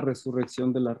soy la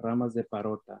resurrección de las ramas de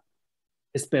parota.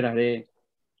 Esperaré,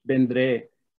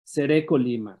 vendré, seré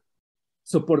Colima,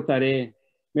 soportaré.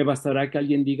 Me bastará que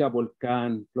alguien diga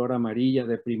volcán, flor amarilla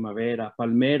de primavera,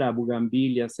 palmera,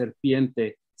 bugambilia,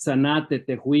 serpiente, zanate,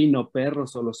 tejuino, perro,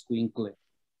 soloscuincle.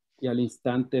 Y al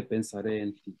instante pensaré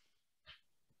en ti.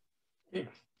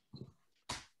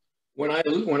 When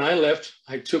I left,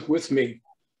 I took with me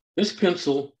this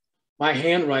pencil, my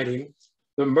handwriting,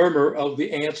 the murmur of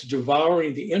the ants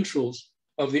devouring the entrails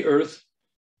of the earth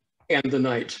and the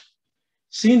night.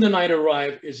 Seeing the night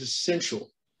arrive is essential.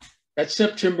 That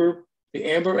September, the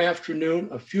amber afternoon,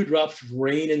 a few drops of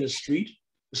rain in the street,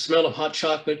 the smell of hot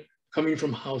chocolate coming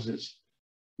from houses.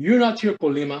 You're not here,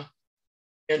 Colima,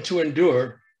 and to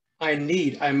endure, I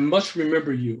must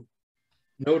remember you.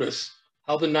 Notice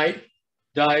how the night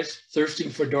dies thirsting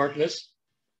for darkness,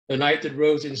 the night that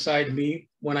rose inside me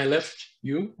when I left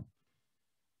you.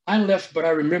 I left, but I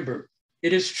remember.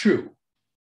 It is true.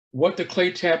 What the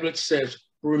clay tablet says,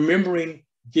 remembering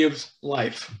gives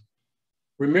life.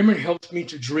 Remembering helps me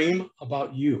to dream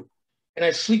about you. And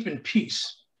I sleep in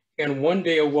peace. And one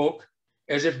day awoke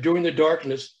as if during the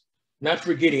darkness, not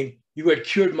forgetting you had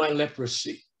cured my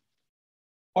leprosy.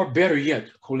 Or better yet,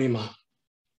 Colima,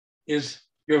 is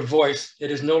your voice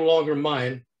that is no longer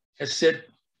mine has said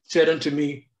unto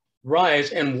me,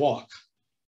 rise and walk.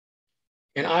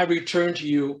 And I return to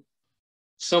you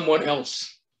someone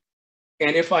else.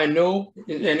 And if I know,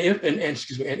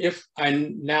 if I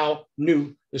now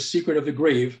knew the secret of the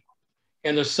grave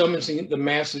and the summoning the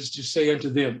masses to say unto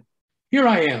them, here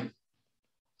I am.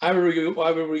 I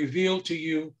will reveal to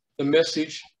you the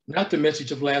message, not the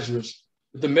message of Lazarus,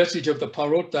 but the message of the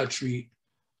parota tree.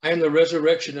 I am the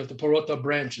resurrection of the parota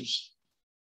branches.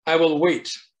 I will wait.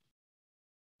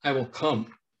 I will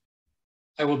come.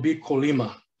 I will be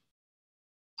Colima.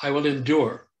 I will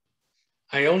endure.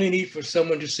 I only need for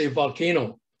someone to say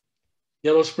volcano,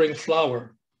 yellow spring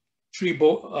flower,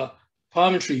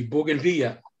 palm tree,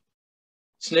 bougainvillea,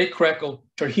 snake crackle,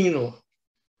 tahino,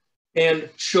 and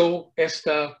show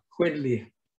esta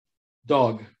quindly,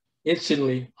 dog.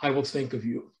 Instantly, I will think of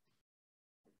you.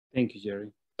 Thank you,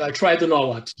 Jerry. I tried the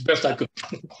Nahuatl as best I could.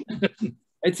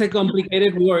 It's a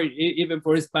complicated word, even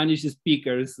for Spanish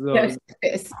speakers. So. Yes,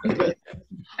 it is.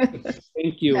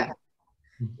 Thank you. Yeah.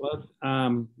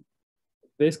 Well,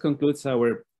 this concludes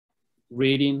our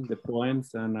reading the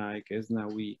poems, and I guess now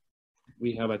we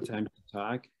have a time to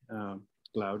talk,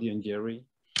 Claudia and Jerry.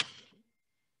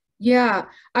 Yeah,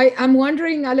 I'm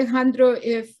wondering, Alejandro,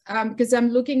 if, because I'm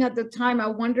looking at the time, I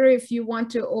wonder if you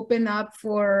want to open up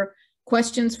for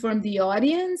questions from the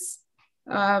audience.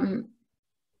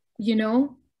 You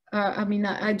know, I mean,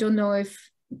 I don't know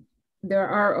if there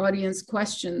are audience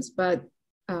questions, but.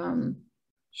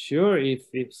 Sure,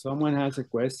 if someone has a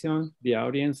question, the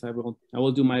audience, I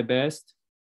will do my best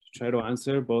to try to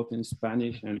answer both in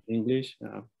Spanish and English.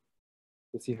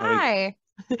 Let's see how Hi.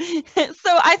 So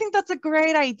I think that's a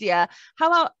great idea. How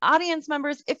about audience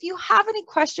members? If you have any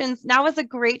questions, now is a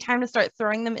great time to start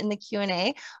throwing them in the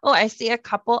Q&A. Oh, I see a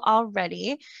couple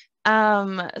already.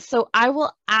 So I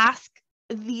will ask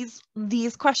these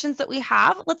questions that we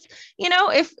have. Let's, you know,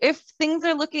 if things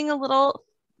are looking a little,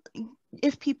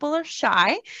 if people are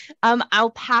shy,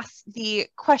 I'll pass the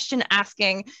question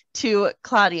asking to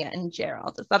Claudia and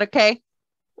Gerald. Is that okay?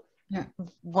 Yeah.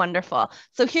 Wonderful.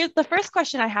 So here's the first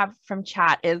question I have from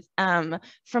chat is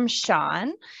from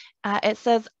Sean. It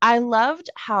says, I loved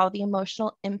how the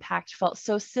emotional impact felt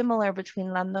so similar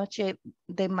between La Noche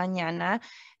de Mañana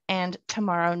and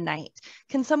Tomorrow Night.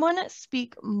 Can someone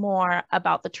speak more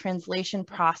about the translation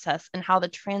process and how the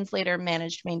translator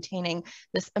managed maintaining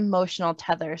this emotional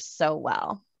tether so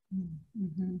well?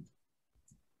 Mm-hmm.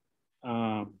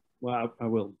 well,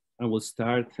 I will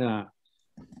start.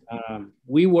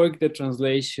 We worked the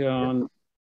translation.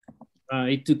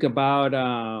 It took about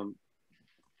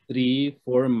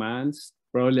 3-4 months,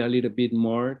 probably a little bit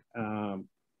more.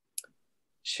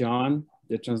 Sean,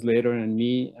 the translator, and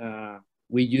me,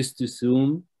 we used to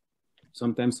Zoom,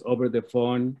 sometimes over the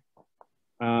phone,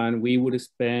 and we would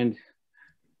spend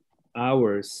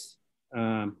hours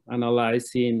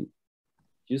analyzing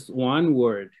just one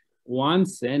word, one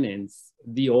sentence,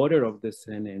 the order of the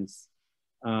sentence.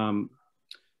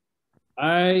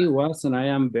 I was and I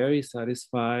am very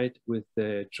satisfied with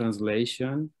the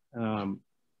translation. I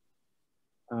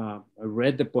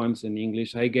read the poems in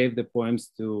English. I gave the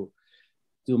poems to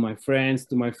my friends,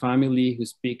 to my family who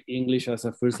speak English as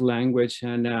a first language.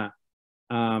 And I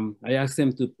asked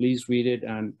them to please read it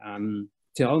and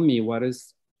tell me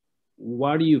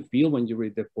what do you feel when you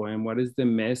read the poem? What is the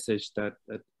message that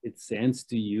it sends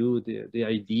to you, the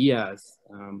ideas?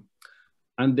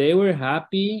 And they were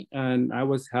happy and I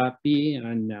was happy.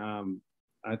 And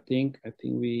I think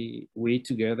we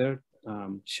together,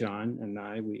 Sean and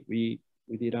I, we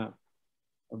did a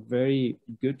very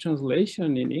good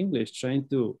translation in English, trying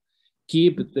to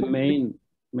keep the main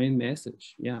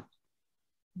message. Yeah.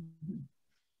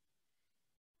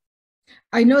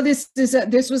 I know this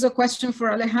was a question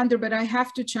for Alejandro, but I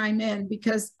have to chime in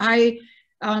because I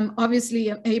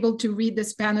obviously am able to read the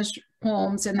Spanish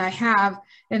poems, and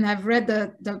I've read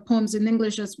the poems in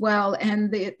English as well,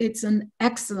 and it's an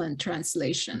excellent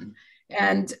translation.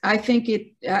 And I think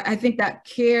that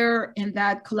care and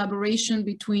that collaboration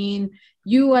between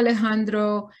you,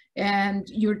 Alejandro, and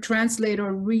your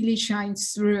translator really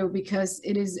shines through because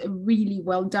it is really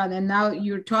well done. And now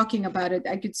you're talking about it,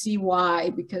 I could see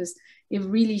why, because it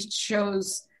really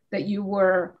shows that you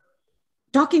were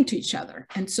talking to each other.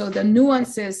 And so the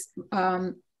nuances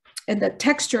and the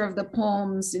texture of the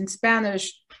poems in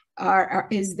Spanish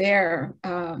is there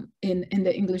in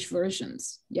the English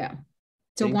versions. Yeah.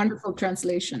 It's a wonderful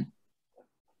translation.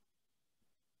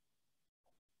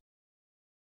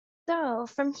 So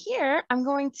from here, I'm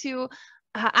going to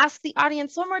ask the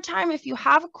audience one more time. If you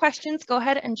have questions, go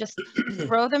ahead and just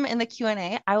throw them in the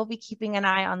Q&A. I will be keeping an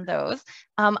eye on those.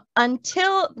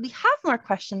 Until we have more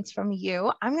questions from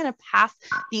you, I'm going to pass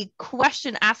the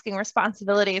question asking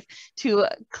responsibilities to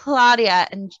Claudia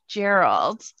and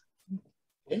Gerald.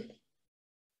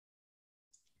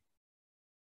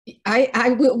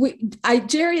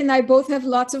 Jerry and I both have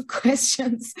lots of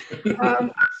questions,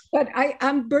 but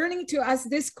I'm burning to ask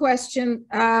this question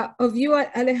of you,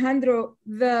 Alejandro.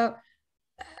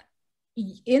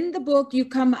 In the book, you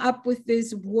come up with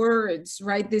these words,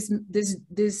 right? These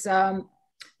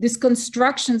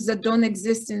constructions that don't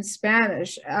exist in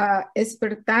Spanish.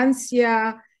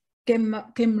 Espertancia,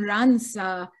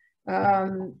 quemranza,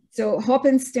 so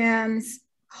Hoppenstans,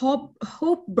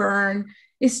 hope burn.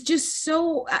 It's just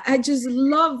so, I just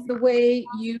love the way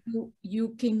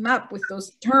you came up with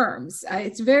those terms.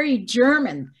 It's very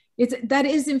German. That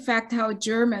is in fact how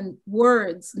German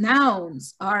words,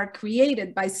 nouns, are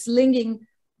created, by slinging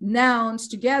nouns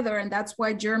together. And that's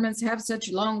why Germans have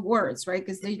such long words, right?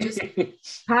 Because they just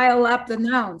pile up the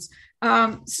nouns.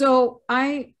 So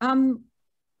I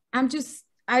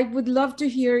would love to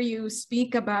hear you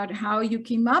speak about how you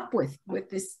came up with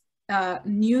this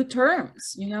new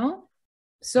terms, you know?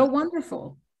 So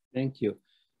wonderful. Thank you.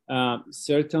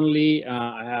 Certainly,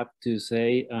 I have to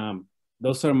say,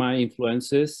 those are my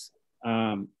influences.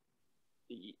 Some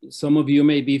of you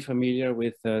may be familiar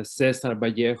with César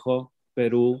Vallejo,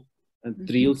 Peru, and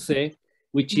trilce,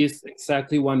 which is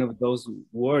exactly one of those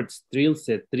words,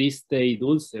 trilce, triste y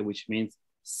dulce, which means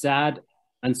sad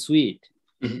and sweet.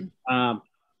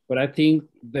 But I think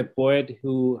the poet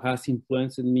who has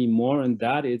influenced me more on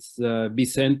that is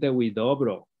Vicente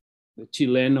Huidobro, the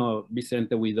Chileno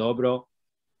Vicente Huidobro.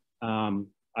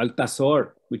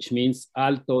 Altazor, which means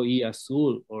alto y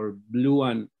azul, or blue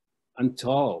and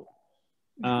tall.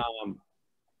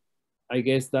 I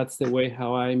guess that's the way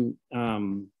how I'm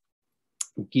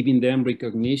giving them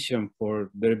recognition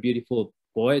for their beautiful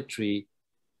poetry.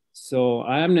 So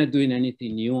I am not doing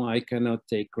anything new. I cannot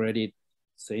take credit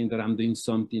saying that I'm doing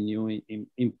something new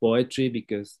in poetry,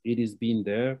 because it has been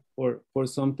there for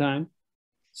some time.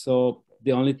 So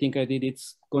the only thing I did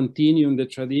is continuing the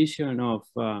tradition of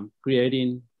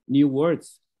creating new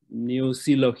words, new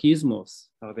syllogismos,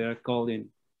 how they are called in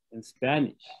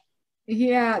Spanish.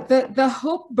 Yeah, the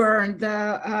hope burn,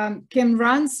 the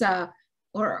quemranza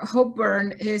or hope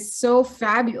burn is so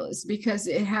fabulous because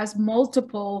it has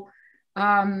multiple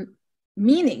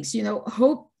meanings. You know,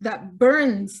 hope that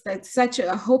burns, that's such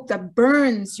a hope that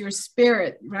burns your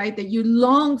spirit, right? That you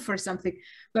long for something,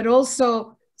 but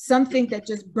also something that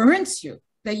just burns you,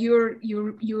 that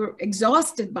you're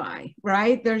exhausted by,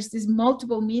 right? There's these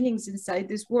multiple meanings inside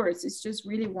these words. It's just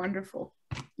really wonderful.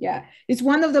 Yeah, it's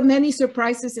one of the many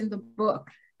surprises in the book,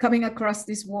 coming across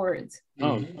these words.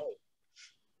 Oh.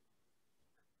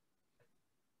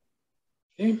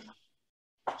 Okay.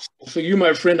 So you,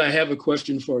 my friend, I have a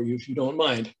question for you, if you don't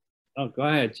mind. Oh, go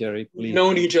ahead, Jerry, please. We've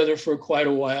known each other for quite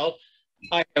a while.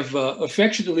 I have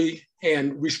affectionately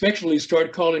and respectfully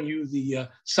started calling you the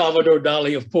Salvador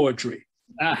Dali of poetry.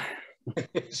 Ah.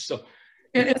 So,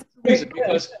 and it's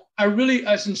because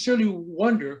I sincerely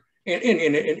wonder, and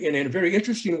in a very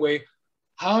interesting way,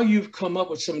 how you've come up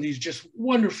with some of these just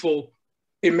wonderful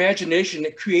imagination,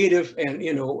 creative, and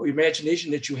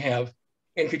imagination that you have.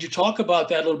 And could you talk about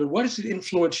that a little bit? What has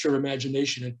influenced your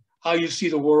imagination and how you see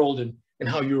the world and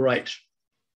how you write?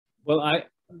 Well,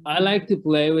 I like to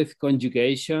play with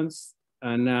conjugations,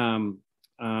 and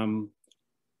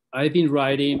I've been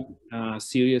writing a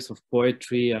series of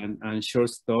poetry and short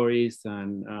stories,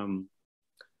 and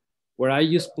where I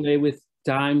just play with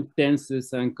time,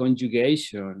 tenses, and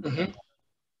conjugation,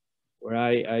 where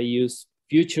I use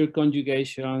future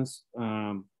conjugations,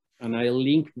 and I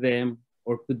link them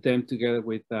or put them together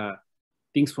with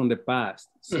things from the past.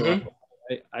 So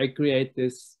I create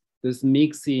this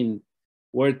mixing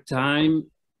where time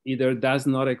either does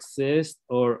not exist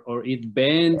or it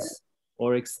bends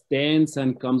or extends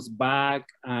and comes back.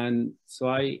 And so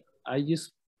I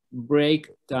just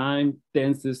break time,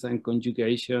 tenses, and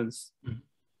conjugations.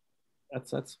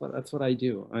 That's what I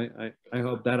do. I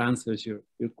hope that answers your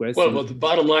question. Well, the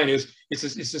bottom line is it's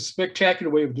a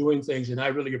spectacular way of doing things, and I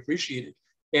really appreciate it.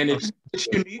 And it's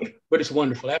unique, but it's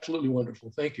wonderful, absolutely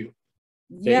wonderful. Thank you.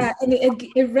 Yeah, and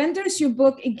it renders your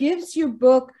book, it gives your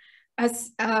book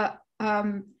as a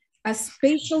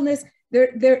spatialness.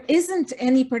 There isn't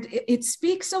any part. It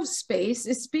speaks of space,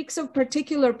 it speaks of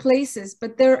particular places,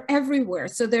 but they're everywhere.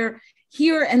 So they're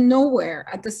here and nowhere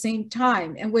at the same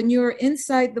time. And when you're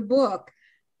inside the book,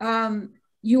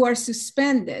 you are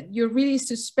suspended. You're really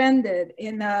suspended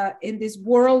in this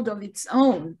world of its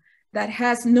own that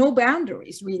has no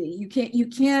boundaries, really. You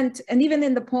can't, and even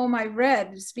in the poem I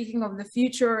read, speaking of the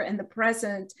future and the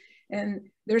present, and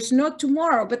there's no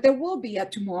tomorrow, but there will be a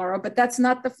tomorrow, but that's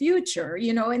not the future,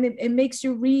 and it makes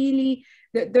you really,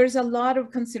 there's a lot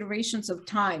of considerations of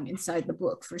time inside the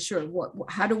book, for sure.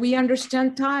 How do we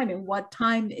understand time and what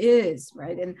time is,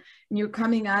 right? And you're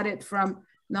coming at it from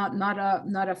not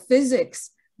a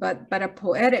physics, but a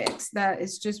poetics that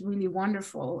is just really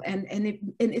wonderful. And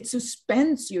it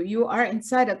suspends you. You are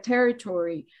inside a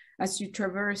territory as you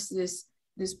traverse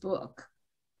this book.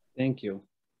 Thank you.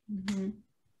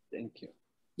 Thank you.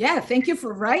 Yeah, thank you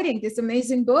for writing this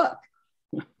amazing book.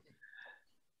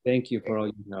 Thank you for all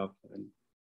your help.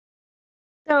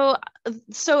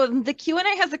 So the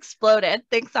Q&A has exploded.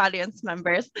 Thanks, audience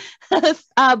members. But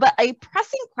a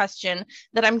pressing question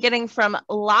that I'm getting from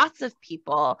lots of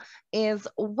people is,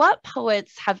 what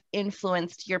poets have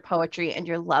influenced your poetry and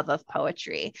your love of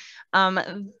poetry?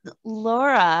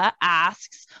 Laura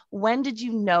asks, when did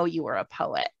you know you were a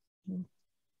poet?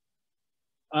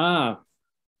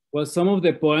 Well, some of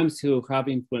the poems who have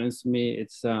influenced me,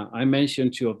 it's I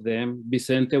mentioned two of them: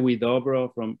 Vicente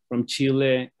Huidobro from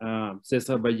Chile,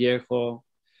 Cesar Vallejo,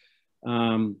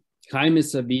 Jaime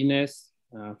Sabines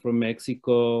from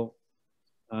Mexico,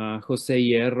 Jose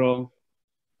Hierro.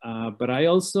 But I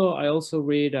also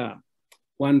read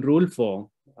Juan Rulfo.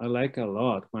 I like a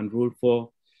lot Juan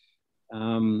Rulfo.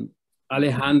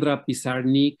 Alejandra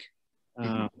Pizarnik.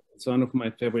 It's one of my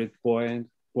favorite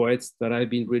poets that I've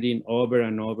been reading over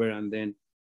and over, and then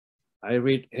I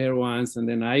read her once and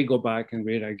then I go back and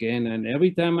read again, and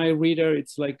every time I read her,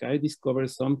 it's like I discover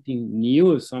something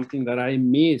new, something that I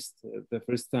missed the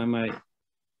first time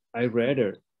I read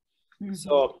her.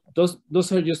 So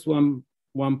those are just one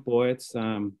poets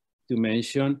to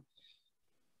mention.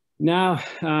 Now,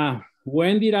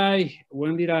 when did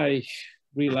I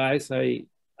realize I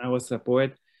was a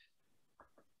poet?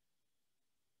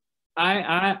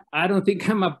 I don't think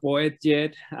I'm a poet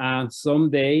yet.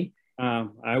 Someday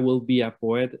I will be a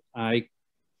poet.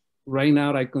 Right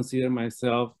now I consider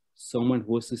myself someone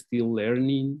who's still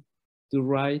learning to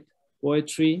write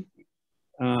poetry.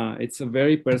 It's a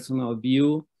very personal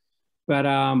view, but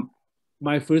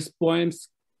my first poems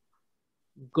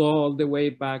go all the way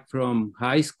back from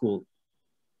high school.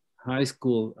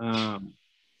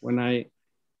 When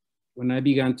I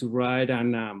began to write,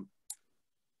 and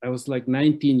I was like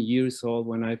 19 years old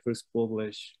when I first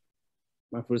published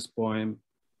my first poem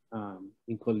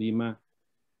in Colima.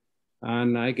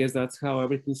 And I guess that's how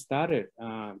everything started.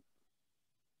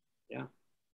 Yeah.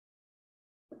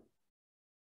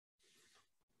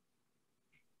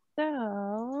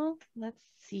 So let's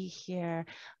see here.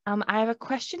 I have a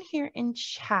question here in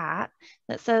chat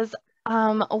that says,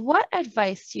 what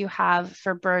advice do you have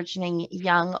for burgeoning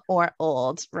young or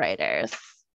old writers?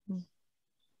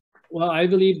 Well, I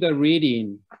believe that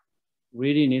reading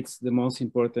is the most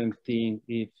important thing.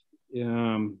 If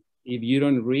you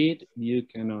don't read, you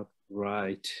cannot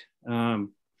write.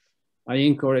 I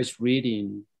encourage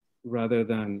reading rather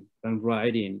than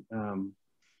writing.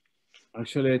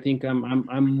 Actually, I think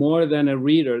I'm more than a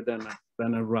reader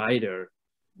than a writer,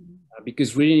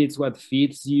 because reading is what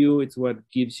feeds you. It's what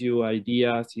gives you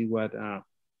ideas. It's what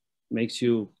makes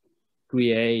you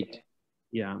create.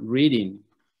 Yeah, reading.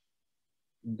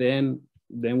 Then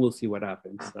we'll see what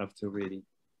happens after reading.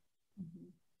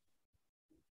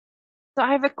 So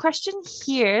I have a question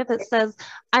here that says,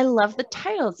 I love the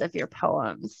titles of your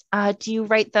poems. Do you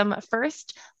write them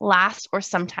first, last, or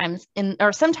sometime in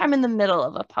the middle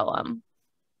of a poem?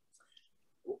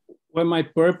 Well, my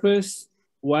purpose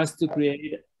was to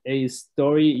create a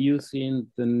story using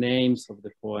the names of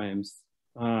the poems.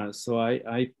 So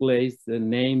I placed the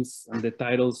names and the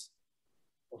titles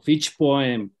of each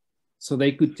poem so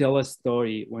they could tell a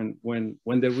story. When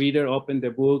the reader opened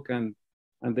the book and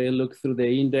they look through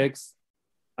the index,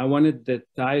 I wanted the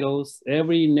titles,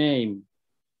 every name,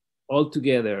 all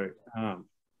together,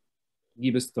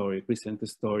 give a story, present a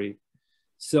story.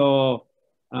 So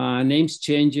names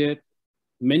changed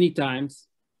many times.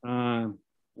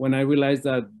 When I realized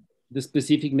that the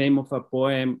specific name of a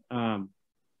poem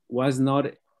was not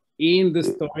in the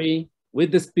story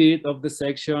with the spirit of the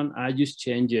section, I just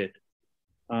changed it.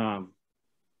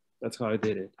 That's how I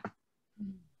did it.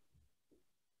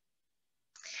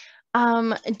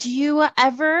 Do you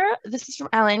ever, this is from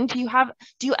Ellen, do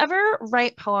you ever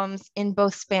write poems in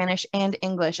both Spanish and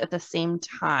English at the same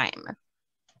time?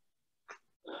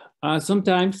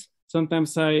 Sometimes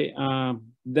there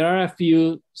are a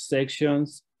few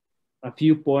sections, a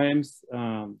few poems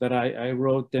that I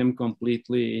wrote them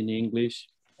completely in English.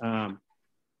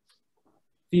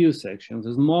 Few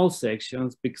sections, small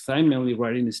sections, because I'm mainly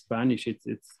writing in Spanish.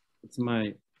 It's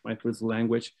my first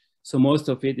language, so most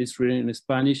of it is written in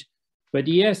Spanish. But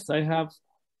yes, I have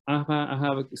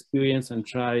experience and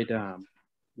tried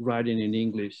writing in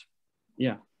English.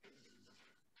 Yeah.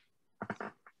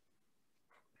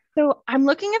 So I'm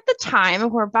looking at the time.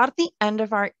 We're about at the end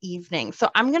of our evening. So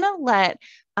I'm gonna let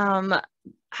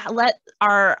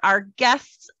our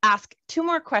guests ask 2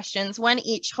 more questions, one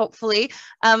each, hopefully.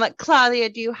 Claudia,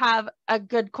 do you have a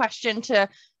good question to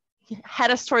head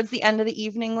us towards the end of the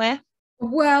evening with?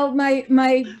 Well,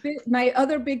 my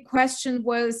other big question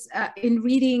was in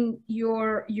reading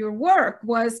your work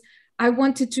was I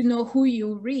wanted to know who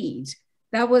you read.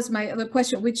 That was my other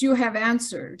question, which you have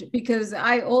answered, because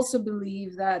I also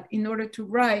believe that in order to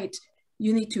write,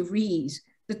 you need to read.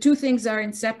 The two things are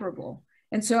inseparable.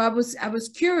 And so I was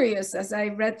curious as I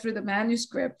read through the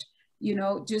manuscript, you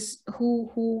know, just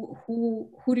who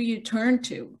do you turn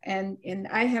to? And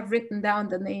I have written down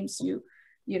the names you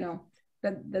know,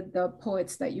 the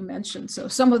poets that you mentioned. So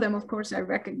some of them, of course, I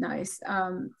recognize.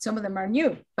 Some of them are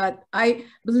new, but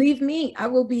believe me, I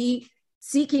will be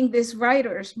seeking these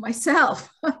writers myself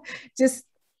just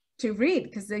to read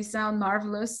because they sound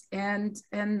marvelous. And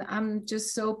I'm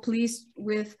just so pleased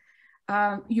with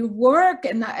your work.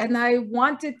 And I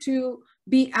wanted to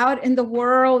be out in the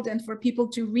world and for people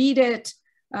to read it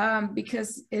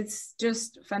because it's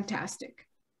just fantastic.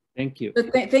 Thank you. So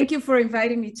thank you for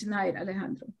inviting me tonight,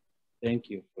 Alejandro. Thank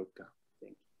you. Thank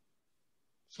you.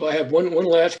 So I have one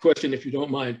last question, if you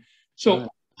don't mind. So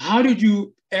how did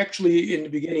you actually, in the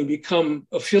beginning, become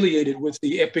affiliated with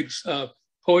the Epics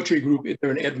poetry group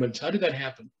there in Edmonds? How did that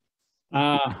happen?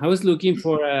 I was looking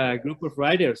for a group of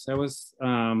writers.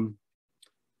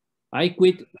 I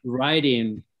quit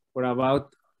writing for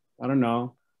about, I don't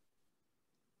know,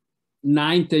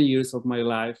 9-10 years of my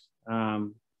life.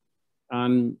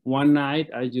 And one night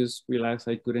I just realized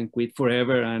I couldn't quit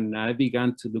forever. And I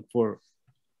began to look for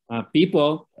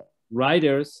people,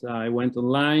 writers. I went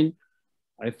online.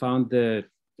 I found the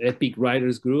Epic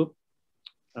Writers Group.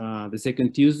 The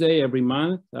second Tuesday every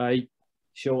month, I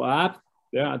show up.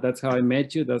 Yeah, that's how I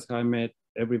met you. That's how I met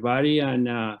everybody. And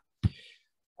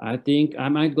I think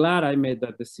I'm glad I made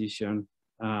that decision.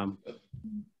 Well,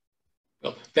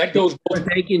 that goes for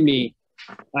taking me.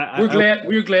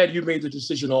 We're glad you made the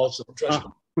decision also. Trust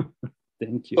me.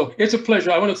 Thank you. So it's a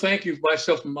pleasure. I want to thank you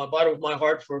myself from the bottom of my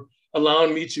heart for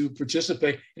allowing me to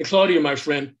participate. And Claudia, my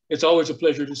friend, it's always a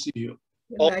pleasure to see you.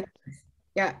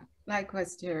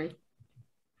 Likewise, Jerry.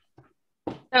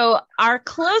 So our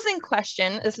closing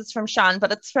question, this is from Sean,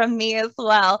 but it's from me as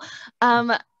well.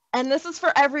 and this is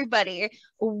for everybody.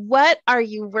 What are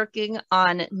you working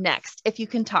on next, if you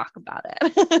can talk about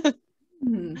it?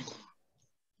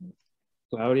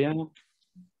 Claudia?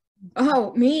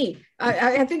 Oh, me.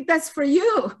 I think that's for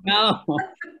you. No.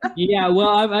 Yeah,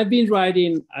 well, I've been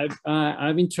writing.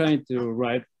 I've been trying to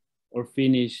write or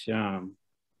finish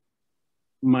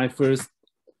my first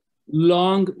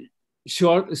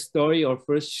short story or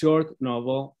first short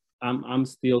novel. I'm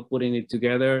still putting it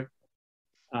together,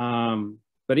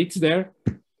 but it's there.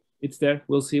 It's there.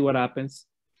 We'll see what happens.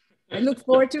 I look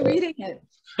forward to reading it.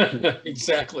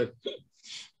 Exactly.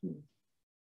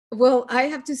 Well, I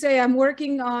have to say I'm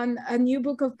working on a new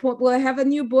book of poems. Well, I have a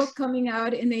new book coming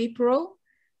out in April,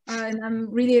 and I'm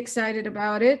really excited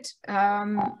about it.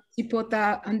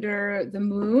 Cipota Under the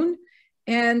Moon.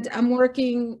 And I'm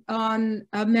working on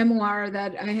a memoir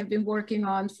that I have been working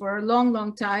on for a long,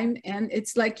 long time. And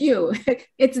it's like you,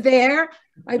 it's there.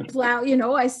 I plow,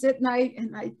 I sit and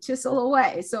I chisel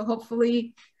away. So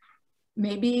hopefully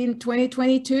maybe in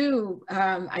 2022,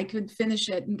 I could finish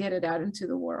it and get it out into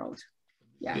the world.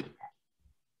 Yeah.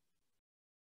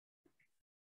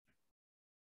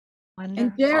 Wonderful.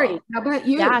 And Jerry, how about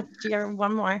you? Yeah, Jerry,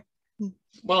 one more.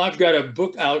 Well, I've got a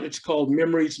book out. It's called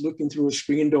Memories Looking Through a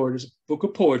Screen Door. It's a book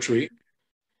of poetry,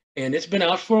 and it's been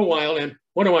out for a while. And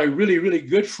one of my really, really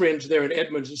good friends there in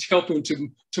Edmonds is helping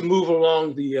to move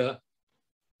along the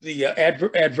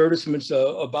advertisements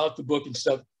about the book and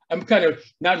stuff. I'm kind of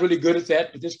not really good at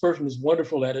that, but this person is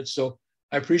wonderful at it. So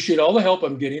I appreciate all the help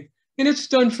I'm getting. And it's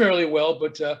done fairly well,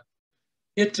 but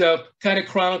it kind of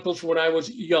chronicles when I was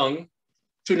young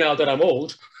to now that I'm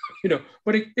old,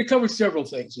 but it covers several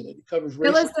things in it. It covers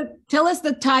Tell us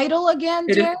the title again,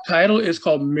 Jerry. The title is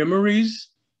called Memories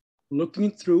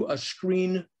Looking Through a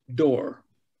Screen Door.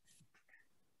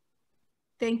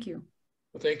 Thank you.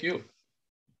 Well, thank you.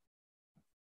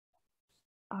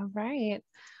 All right.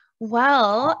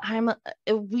 Well,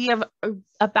 we have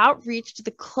about reached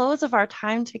the close of our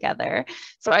time together.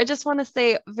 So I just want to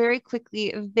say very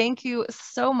quickly, thank you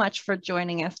so much for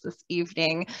joining us this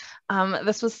evening.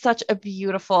 This was such a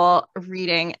beautiful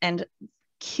reading and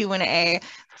Q&A.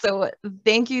 So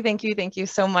thank you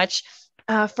so much.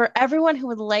 For everyone who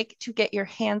would like to get your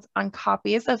hands on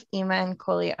copies of Ima and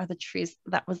Coli Are the Trees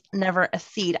That Was Never a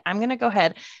Seed, I'm going to go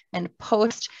ahead and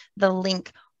post the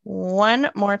link one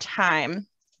more time.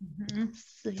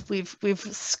 We've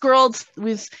scrolled,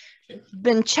 we've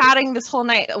been chatting this whole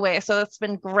night away, so it's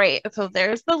been great. So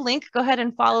there's the link. Go ahead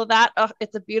and follow that. Oh,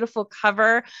 it's a beautiful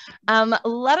cover.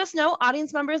 Let us know,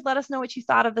 audience members, let us know what you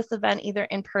thought of this event, either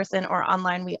in person or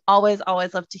online. We always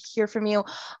love to hear from you.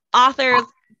 Authors,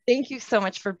 thank you so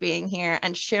much for being here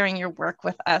and sharing your work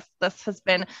with us. This has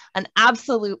been an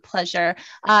absolute pleasure.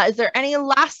 Is there any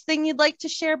last thing you'd like to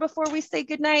share before we say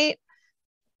goodnight?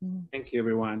 Thank you,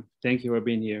 everyone. Thank you for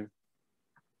being here.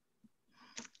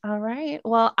 All right.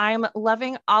 Well, I'm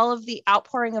loving all of the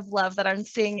outpouring of love that I'm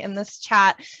seeing in this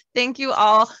chat. Thank you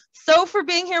all so for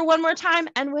being here one more time.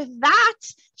 And with that,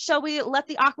 shall we let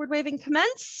the awkward waving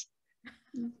commence?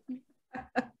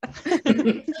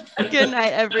 Good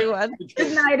night, everyone.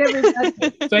 Good night,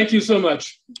 everybody. Thank you so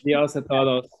much. Adiós a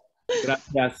todos.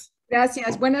 Gracias.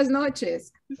 Gracias. Buenas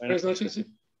noches. Buenas noches.